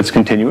that's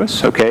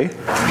continuous, okay?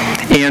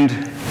 And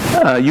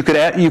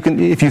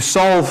if you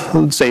solve,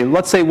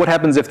 let's say what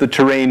happens if the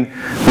terrain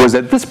was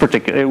at this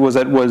particular,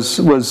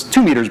 was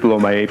 2 meters below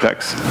my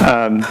apex,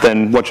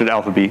 then what should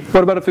alpha be?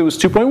 What about if it was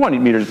 2.1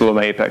 meters below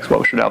my apex,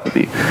 what should alpha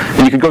be?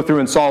 And you can go through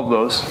and solve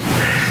those.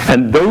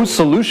 And those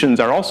solutions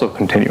are also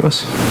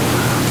continuous,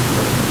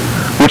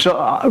 which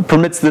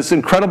permits this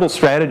incredible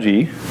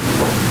strategy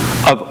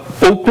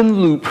of open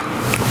loop,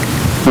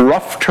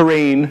 rough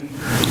terrain,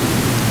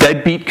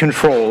 deadbeat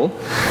control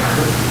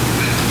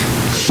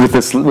with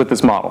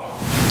this model.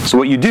 So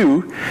what you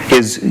do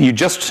is you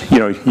just, you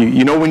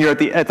know when you're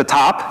at the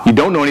top, you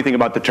don't know anything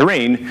about the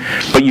terrain,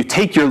 but you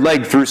take your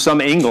leg through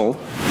some angle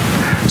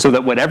so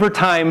that whatever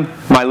time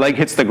my leg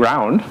hits the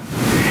ground,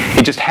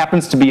 it just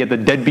happens to be at the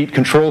deadbeat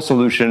control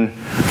solution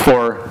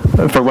for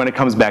when it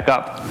comes back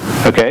up,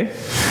 okay?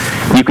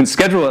 You can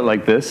schedule it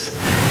like this,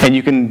 and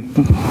you can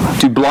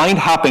do blind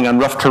hopping on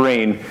rough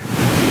terrain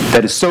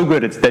that is so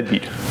good it's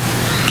deadbeat.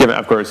 Given,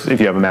 of course, if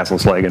you have a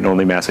massless leg and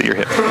only mass at your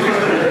hip,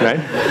 right?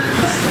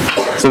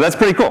 So that's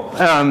pretty cool.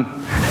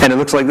 And it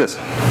looks like this.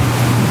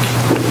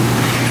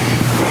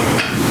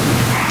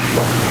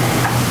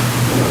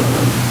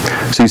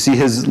 So you see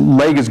his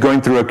leg is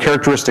going through a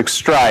characteristic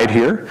stride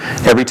here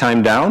every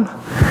time down.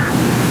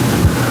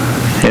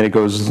 And it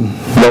goes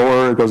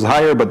lower, it goes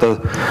higher, but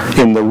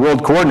in the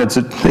world coordinates,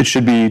 it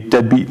should be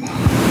deadbeat.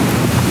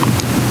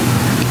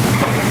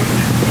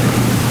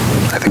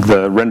 I think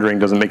the rendering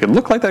doesn't make it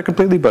look like that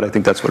completely, but I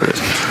think that's what it is.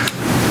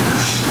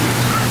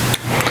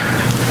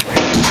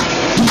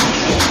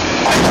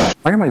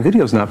 Why are my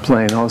videos not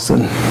playing all of a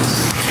sudden?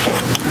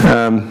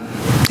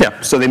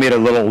 Yeah, so they made a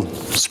little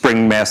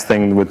spring mass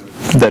thing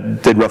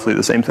that did roughly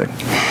the same thing.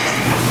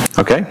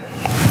 Okay?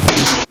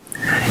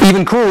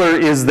 Even cooler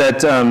is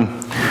that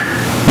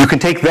you can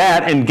take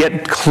that and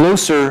get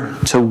closer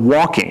to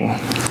walking.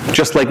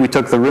 Just like we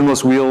took the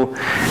rimless wheel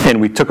and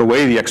we took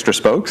away the extra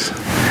spokes.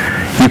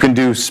 You can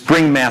do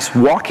spring mass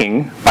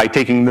walking by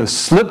taking the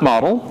slip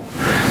model,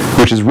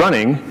 which is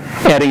running,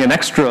 adding an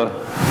extra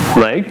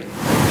leg,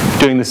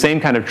 doing the same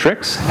kind of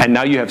tricks, and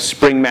now you have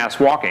spring mass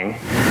walking.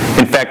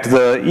 In fact,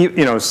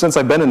 since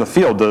I've been in the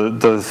field,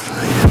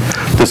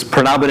 this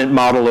predominant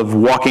model of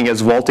walking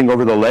as vaulting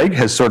over the leg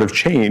has sort of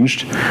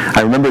changed.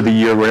 I remember the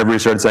year where everybody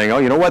started saying, oh,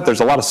 you know what,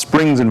 there's a lot of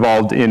springs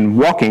involved in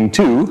walking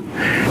too,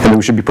 and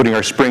we should be putting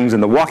our springs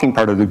in the walking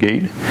part of the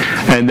gait.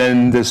 And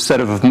then this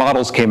set of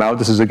models came out.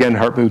 This is, again,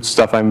 Hartmut's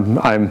stuff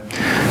I'm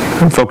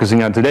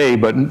focusing on today,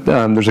 but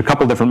there's a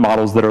couple different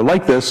models that are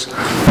like this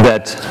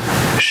that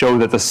show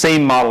that the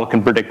same model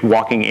can predict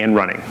walking and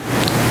running,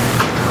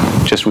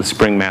 just with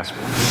spring mass,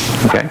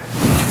 okay?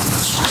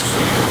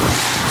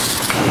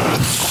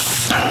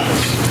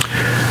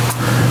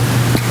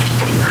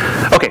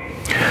 Okay,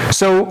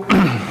 so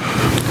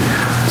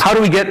how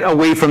do we get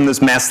away from this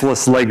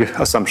massless leg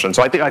assumption?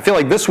 So I feel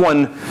like this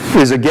one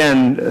is,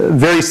 again,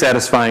 very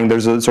satisfying.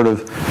 There's a sort of,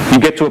 you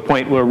get to a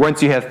point where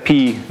once you have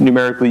P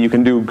numerically, you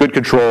can do good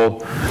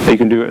control, you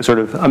can do sort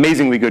of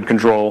amazingly good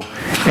control,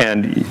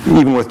 and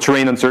even with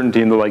terrain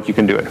uncertainty and the like, you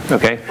can do it,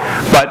 okay?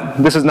 But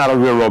this is not a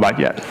real robot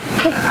yet.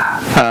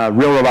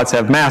 Real robots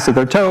have mass at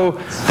their toe,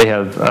 they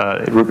have,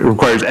 it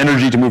requires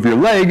energy to move your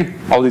leg,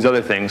 all these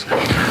other things.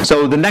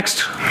 So the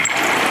next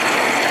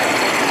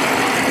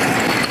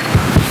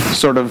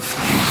sort of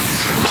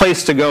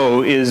place to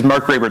go is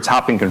Mark Rabert's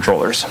hopping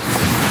controllers.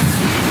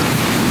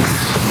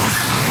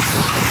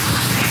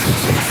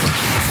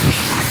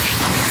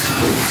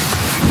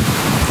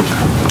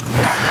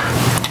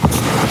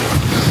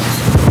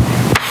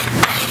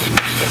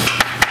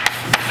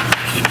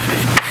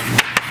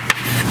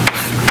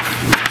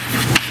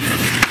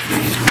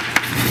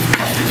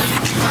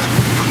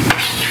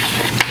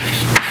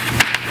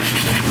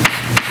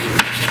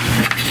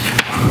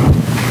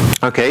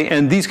 Okay,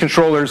 and these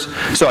controllers,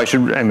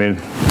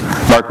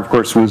 Mark, of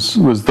course,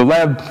 was the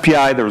lab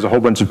PI. There was a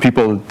whole bunch of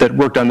people that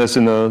worked on this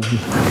in the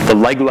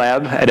leg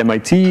lab at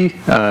MIT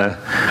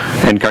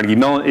and Carnegie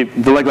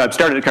Mellon. The leg lab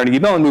started at Carnegie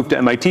Mellon, moved to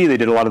MIT. They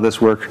did a lot of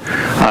this work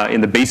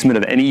in the basement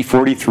of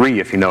NE43,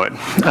 if you know it.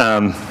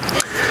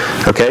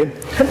 Okay,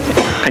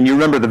 and you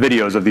remember the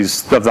videos of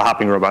the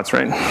hopping robots,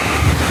 right?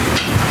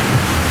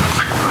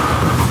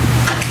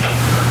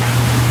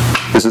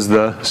 This is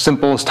the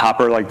simplest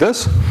hopper like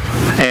this,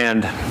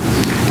 and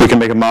we can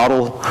make a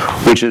model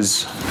which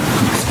is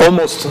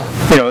almost,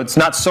 it's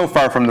not so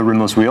far from the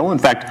rimless wheel. In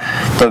fact,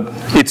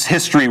 its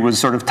history was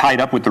sort of tied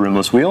up with the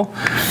rimless wheel.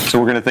 So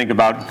we're going to think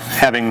about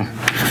having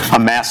a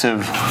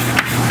massive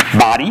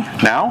body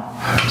now.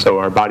 So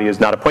our body is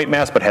not a point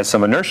mass, but has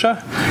some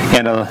inertia,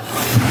 and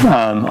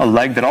a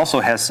leg that also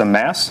has some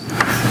mass.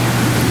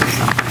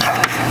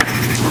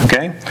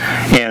 Okay,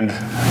 and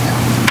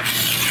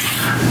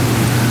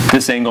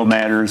this angle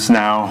matters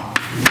now,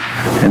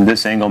 and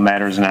this angle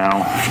matters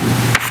now,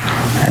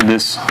 and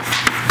this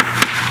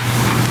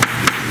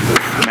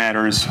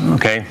matters,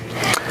 okay?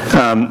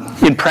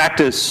 In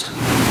practice,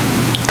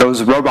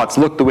 those robots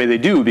look the way they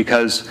do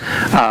because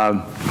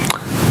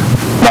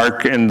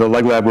Mark and the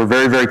leg lab were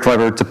very, very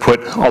clever to put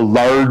a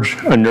large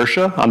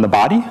inertia on the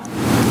body.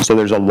 So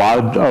there's a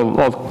lot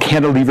of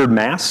cantilevered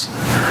mass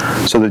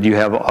so that you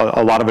have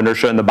a lot of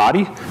inertia in the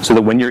body, so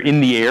that when you're in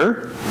the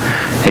air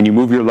and you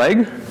move your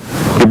leg,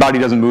 your body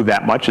doesn't move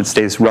that much. It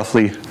stays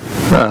roughly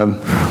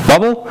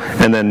level,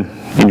 and then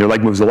your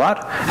leg moves a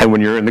lot. And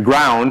when you're in the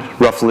ground,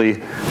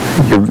 roughly,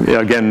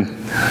 again,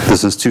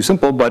 this is too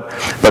simple, but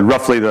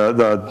roughly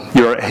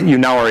you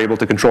now are able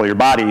to control your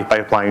body by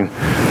applying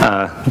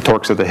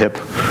torques at the hip,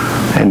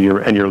 and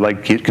your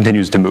leg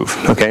continues to move.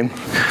 Okay.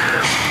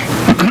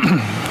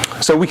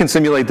 So we can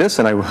simulate this,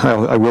 and I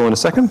will in a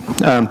second.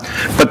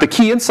 But the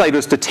key insight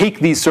is to take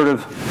these sort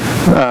of,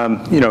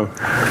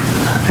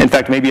 in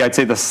fact, maybe I'd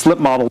say the slip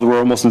models were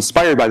almost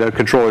inspired by the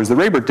controllers that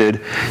Raybert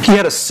did. He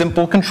had a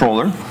simple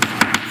controller,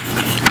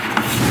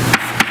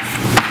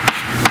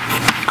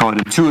 call it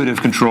intuitive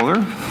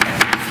controller,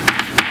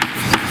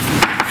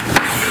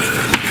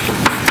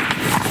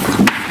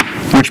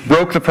 which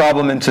broke the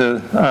problem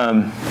into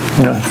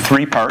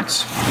 3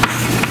 parts.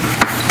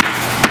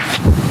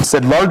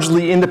 Said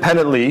largely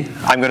independently,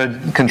 I'm going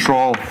to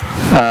control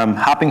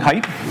hopping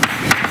height,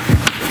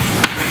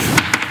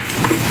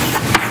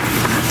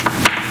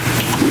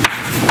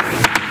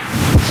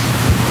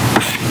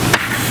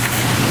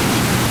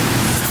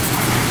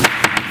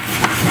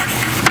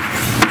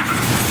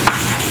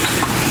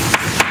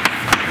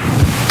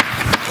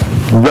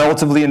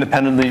 relatively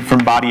independently from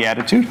body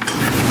attitude,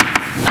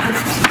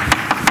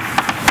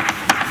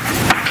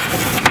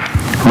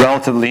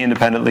 relatively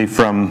independently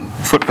from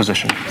foot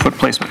position, foot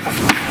placement.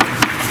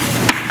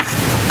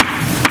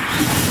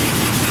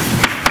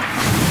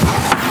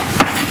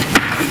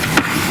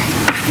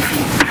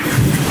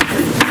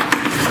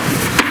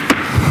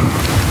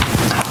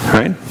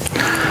 Right?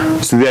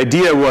 So the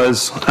idea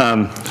was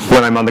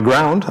when I'm on the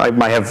ground,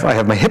 I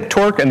have my hip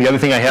torque, and the other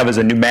thing I have is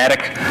a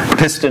pneumatic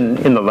piston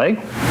in the leg.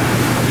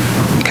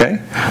 Okay,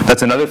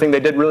 that's another thing they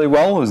did really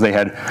well, was they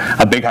had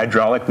a big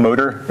hydraulic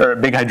motor, or a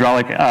big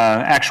hydraulic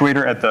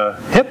actuator at the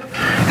hip,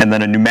 and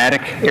then a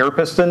pneumatic air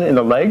piston in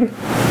the leg.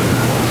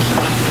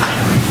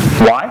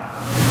 Why?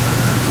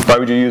 Why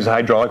would you use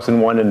hydraulics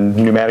in one and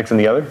pneumatics in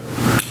the other?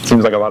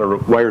 Seems like a lot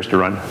of wires to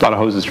run, a lot of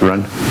hoses to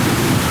run.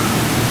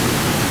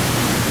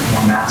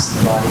 More mass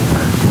in the body.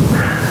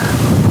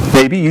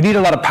 Maybe. You need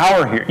a lot of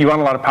power here. You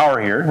want a lot of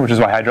power here, which is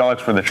why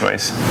hydraulics were the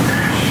choice.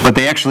 But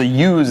they actually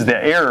use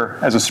the air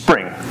as a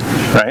spring,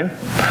 right?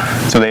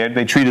 So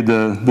they treated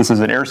this as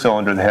an air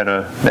cylinder.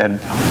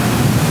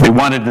 They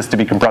wanted this to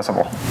be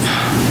compressible,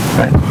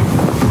 right?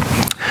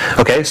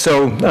 Okay,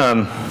 so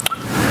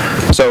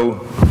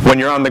when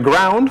you're on the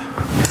ground,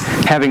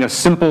 having a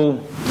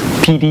simple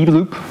PD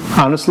loop,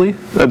 honestly,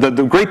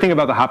 the great thing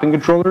about the hopping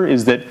controller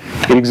is that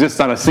it exists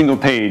on a single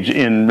page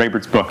in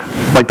Raybert's book.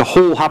 Like the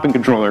whole hopping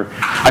controller.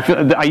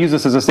 I use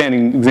this as a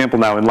standing example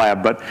now in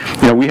lab, but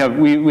we have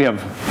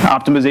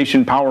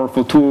optimization,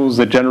 powerful tools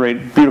that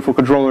generate beautiful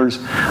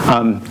controllers.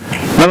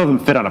 None of them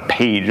fit on a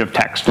page of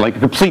text. Like a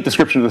complete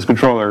description of this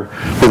controller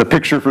with a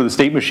picture for the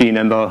state machine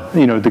and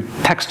the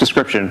text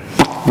description,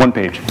 1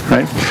 page,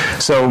 right?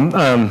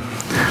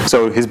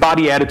 So his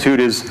body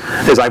attitude is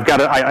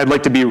I'd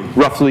like to be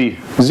roughly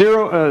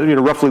zero,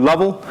 roughly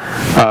level.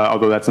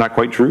 Although that's not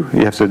quite true.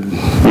 You have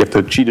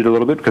to cheat it a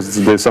little bit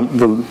because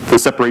the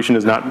separation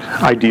is not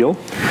ideal.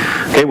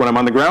 Okay, when I'm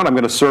on the ground, I'm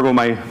going to servo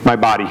my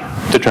body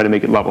to try to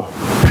make it level.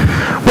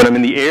 When I'm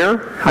in the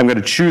air, I'm going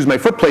to choose my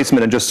foot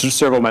placement and just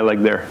servo my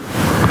leg there.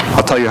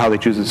 I'll tell you how they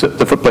choose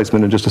the foot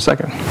placement in just a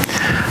second.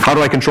 How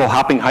do I control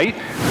hopping height?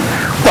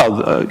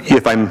 Well,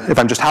 if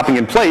I'm just hopping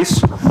in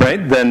place,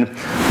 right, then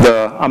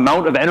the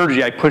amount of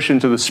energy I push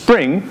into the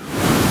spring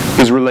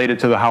is related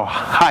to how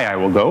high I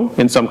will go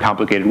in some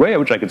complicated way,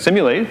 which I could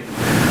simulate,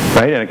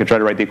 right, and I could try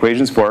to write the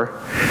equations for.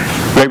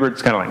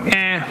 Raybert's kind of like,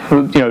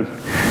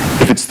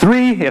 if it's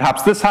 3, it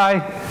hops this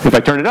high. If I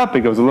turn it up,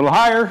 it goes a little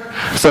higher.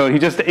 So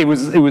it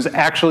was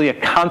actually a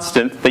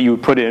constant that you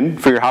would put in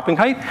for your hopping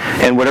height,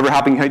 and whatever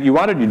hopping height you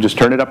wanted, you just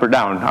turn it up or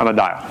down on a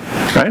dial,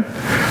 right?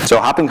 So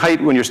hopping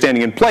height when you're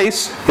standing in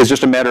place is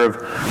just a matter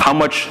of how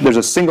much, there's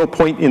a single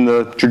point in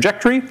the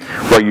trajectory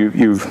where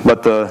you've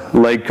let the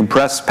leg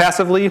compress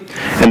passively,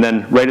 and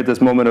then right at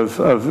this moment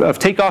of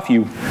takeoff,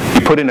 you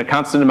put in a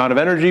constant amount of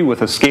energy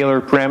with a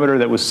scalar parameter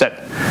that was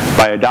set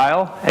by a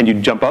dial, and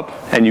you'd jump up,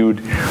 and you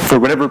would, for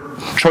whatever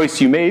choice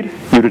you made,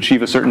 you'd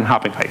achieve a certain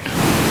hopping height.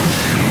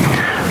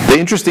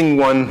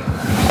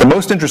 The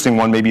most interesting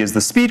one maybe is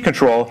the speed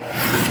control,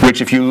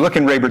 which if you look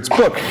in Raybert's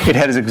book, it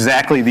has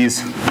exactly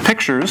these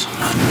pictures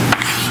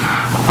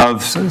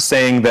of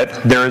saying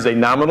that there is a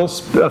nominal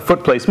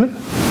foot placement,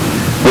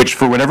 which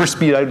for whatever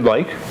speed I'd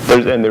like,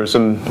 there's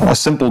a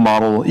simple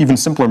model, even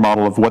simpler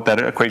model of what that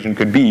equation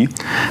could be.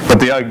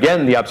 But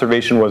again, the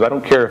observation was, I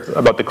don't care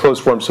about the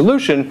closed form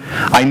solution.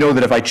 I know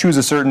that if I choose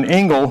a certain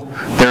angle,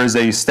 there is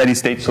a steady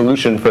state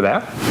solution for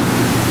that.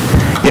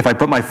 If I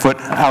put my foot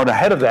out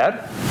ahead of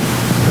that,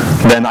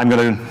 then I'm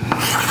going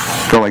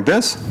to go like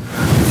this.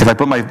 If I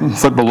put my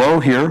foot below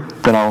here,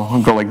 then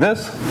I'll go like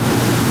this.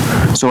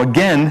 So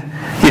again,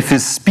 if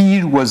his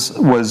speed was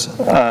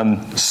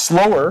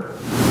slower,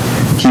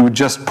 he would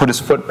just put his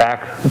foot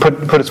back,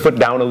 put his foot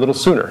down a little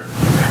sooner.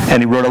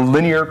 And he wrote a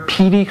linear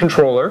PD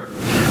controller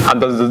on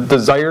the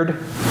desired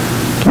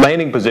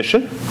landing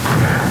position,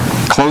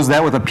 close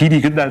that with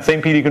that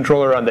same PD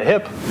controller on the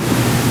hip,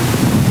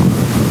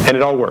 and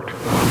it all worked,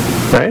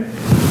 right?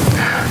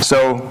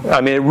 So,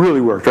 I mean, it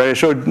really worked, right? I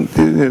showed,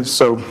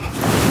 so.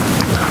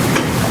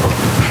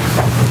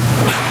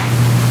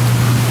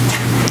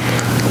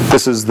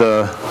 This is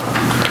the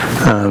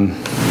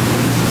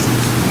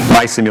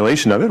my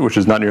simulation of it, which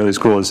is not nearly as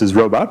cool as his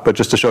robot, but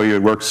just to show you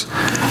it works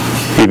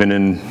even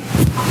in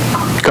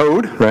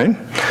code, right?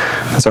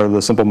 These are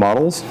the simple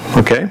models,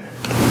 okay?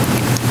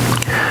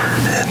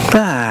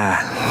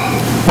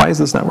 Why is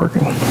this not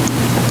working?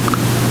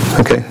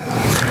 Okay.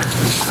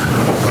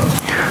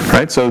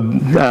 Right, so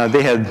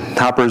they had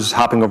hoppers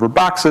hopping over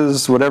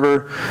boxes,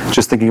 whatever,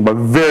 just thinking about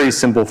very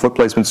simple foot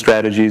placement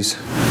strategies.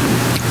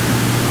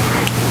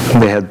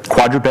 They had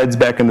quadrupeds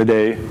back in the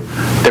day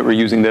that were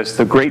using this.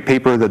 The great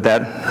paper the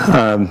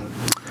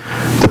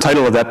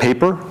title of that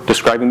paper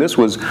describing this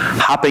was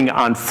 "Hopping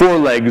on 4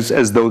 legs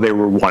as though they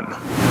were one."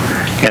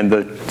 And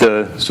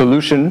the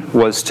solution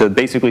was to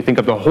basically think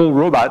of the whole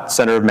robot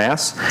center of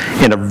mass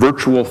in a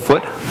virtual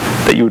foot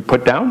that you would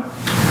put down,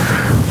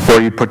 or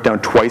you'd put down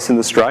twice in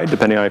the stride,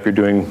 depending on if you're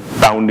doing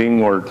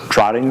bounding or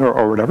trotting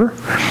or whatever.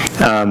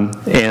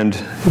 And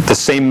the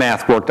same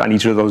math worked on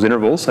each of those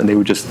intervals, and they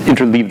would just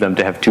interleave them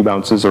to have 2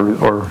 bounces or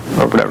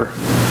whatever.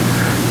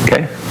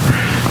 Okay?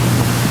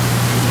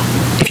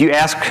 If you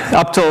ask,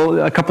 up till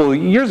a couple of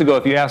years ago,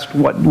 if you asked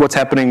what's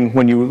happening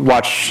when you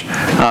watch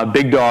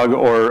Big Dog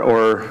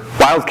or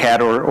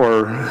Wildcat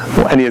or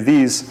any of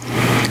these,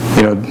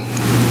 you know,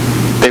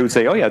 they would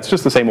say, oh yeah, it's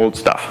just the same old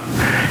stuff.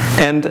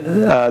 And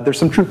there's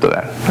some truth to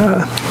that.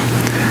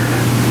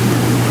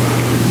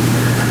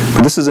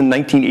 But this is in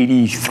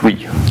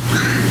 1983,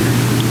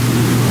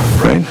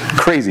 right?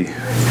 Crazy.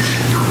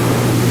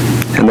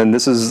 And then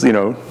this is, you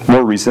know,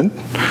 more recent.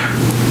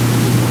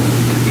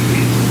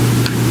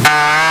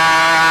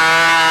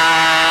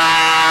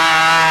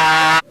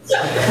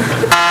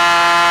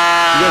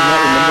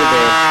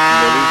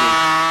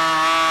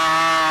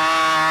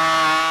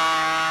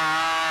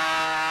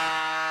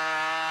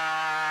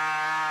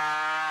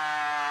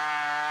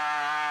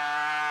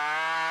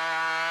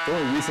 It's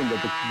only recent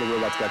that the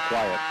robots got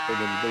quiet. They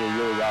were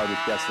really loud with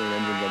gasoline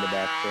engines on the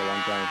back for a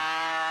long time.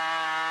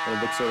 And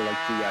it looks sort of like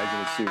 2 guys in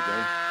a suit,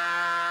 right?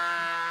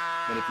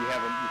 And if you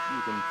haven't,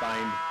 you can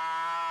find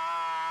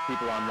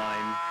people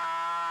online,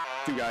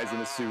 2 guys in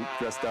a suit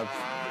dressed up,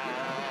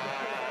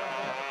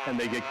 and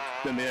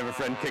then they have a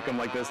friend kick them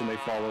like this and they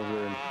fall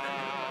over, and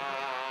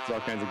it's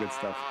all kinds of good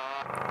stuff.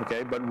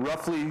 Okay, but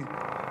roughly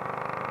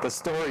the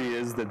story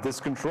is that this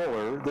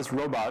controller, this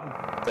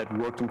robot that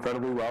worked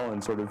incredibly well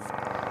and sort of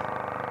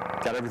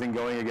got everything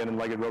going again in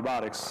legged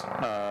robotics,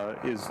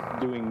 is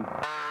doing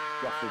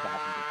roughly the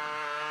hopping control.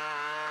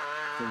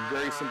 It's a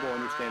very simple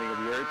understanding of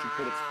where it should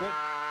put its foot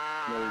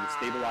in order to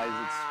stabilize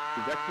its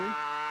trajectory.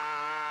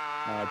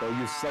 They'll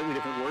use slightly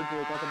different words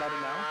when they talk about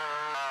it now,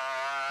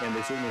 and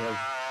they certainly have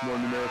more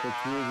numerical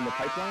tools in the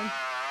pipeline,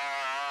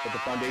 but the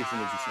foundation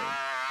is the same.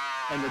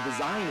 And the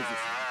design is the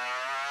same.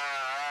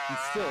 And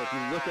still, if you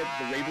look at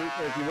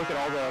if you look at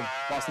all the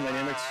Boston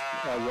Dynamics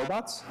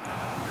robots,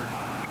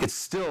 it's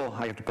still,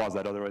 I have to pause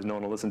that, otherwise no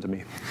one will listen to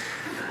me.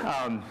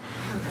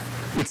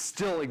 It's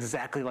still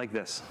exactly like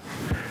this.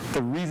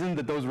 The reason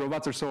that those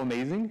robots are so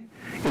amazing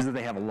is that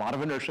they have a lot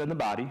of inertia in the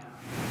body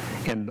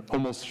and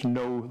almost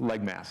no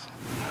leg mass.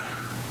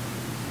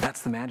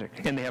 That's the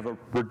magic. And they have a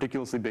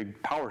ridiculously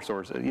big power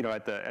source, you know,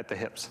 at the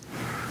hips,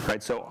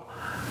 right? So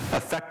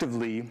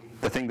effectively,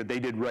 the thing that they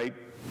did right,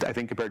 I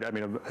think compared to, I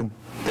mean,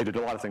 they did a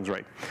lot of things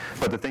right.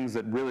 But the things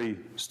that really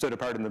stood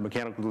apart in the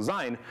mechanical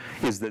design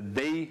is that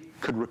they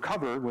could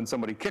recover when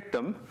somebody kicked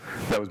them.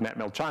 That was Matt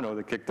Melchano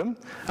that kicked them,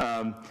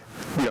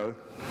 you know,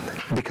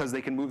 because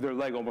they can move their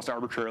leg almost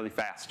arbitrarily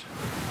fast.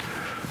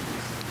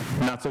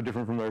 Not so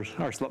different from our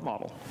SLUP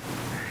model.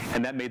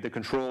 And that made the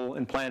control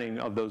and planning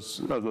of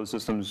those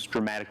systems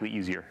dramatically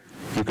easier.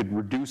 You could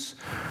reduce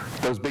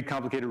those big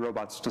complicated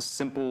robots to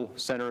simple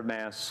center of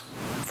mass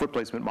foot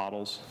placement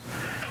models,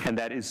 and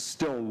that is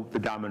still the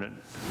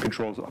dominant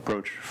controls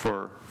approach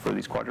for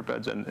these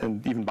quadrupeds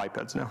and even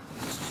bipeds now.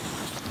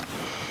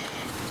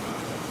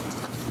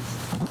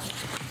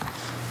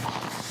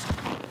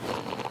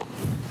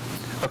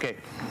 Okay.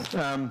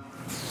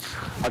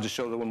 I'll just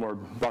show the one more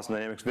Boston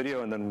Dynamics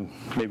video, and then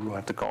maybe we'll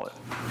have to call it.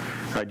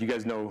 All right, you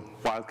guys know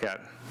Wildcat.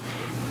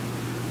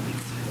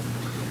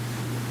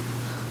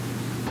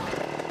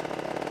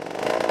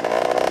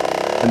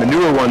 And the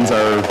newer ones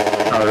are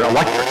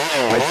electric,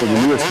 right? So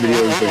the newest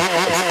videos of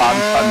Spot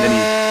and Spot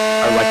Mini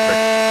are electric.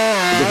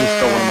 But this is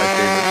still one of my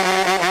favorites.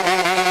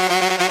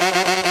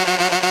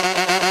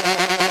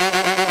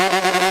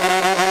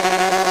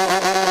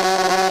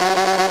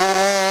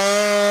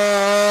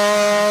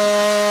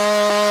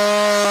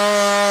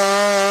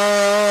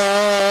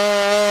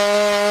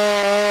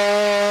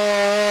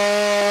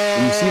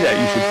 When you see that,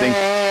 you should think,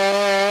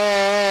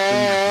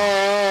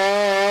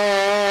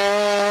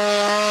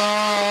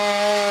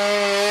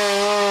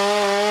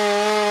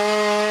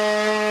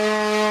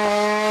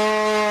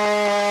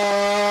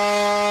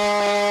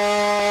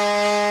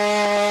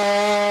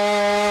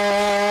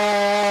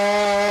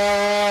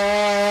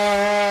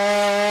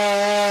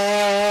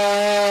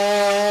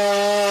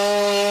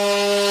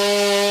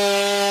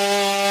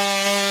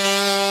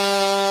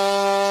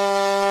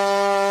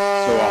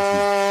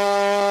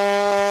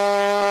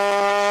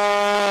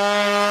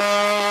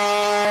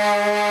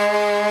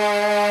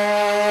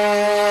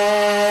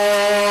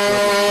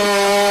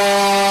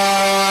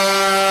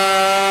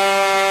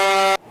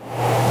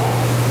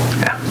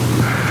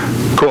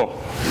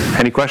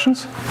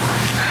 questions?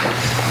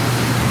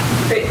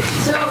 Great.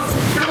 So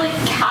for like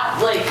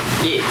cat like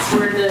gates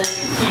where the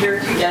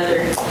heater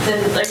together, then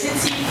I can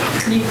see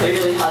pretty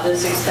clearly how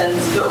this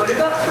extends. But what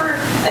about for,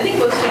 I think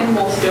most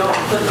animals don't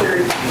put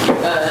their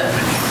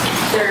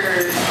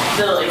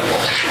the like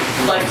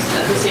legs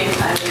at the same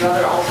time, and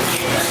rather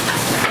alternate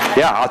them.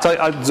 Yeah, I'll tell you.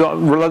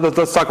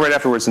 Let's talk right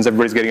afterwards since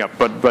everybody's getting up.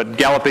 But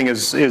galloping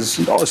is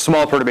a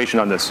small perturbation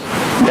on this.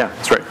 Yeah,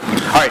 that's right.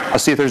 All right, I'll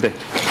see you Thursday.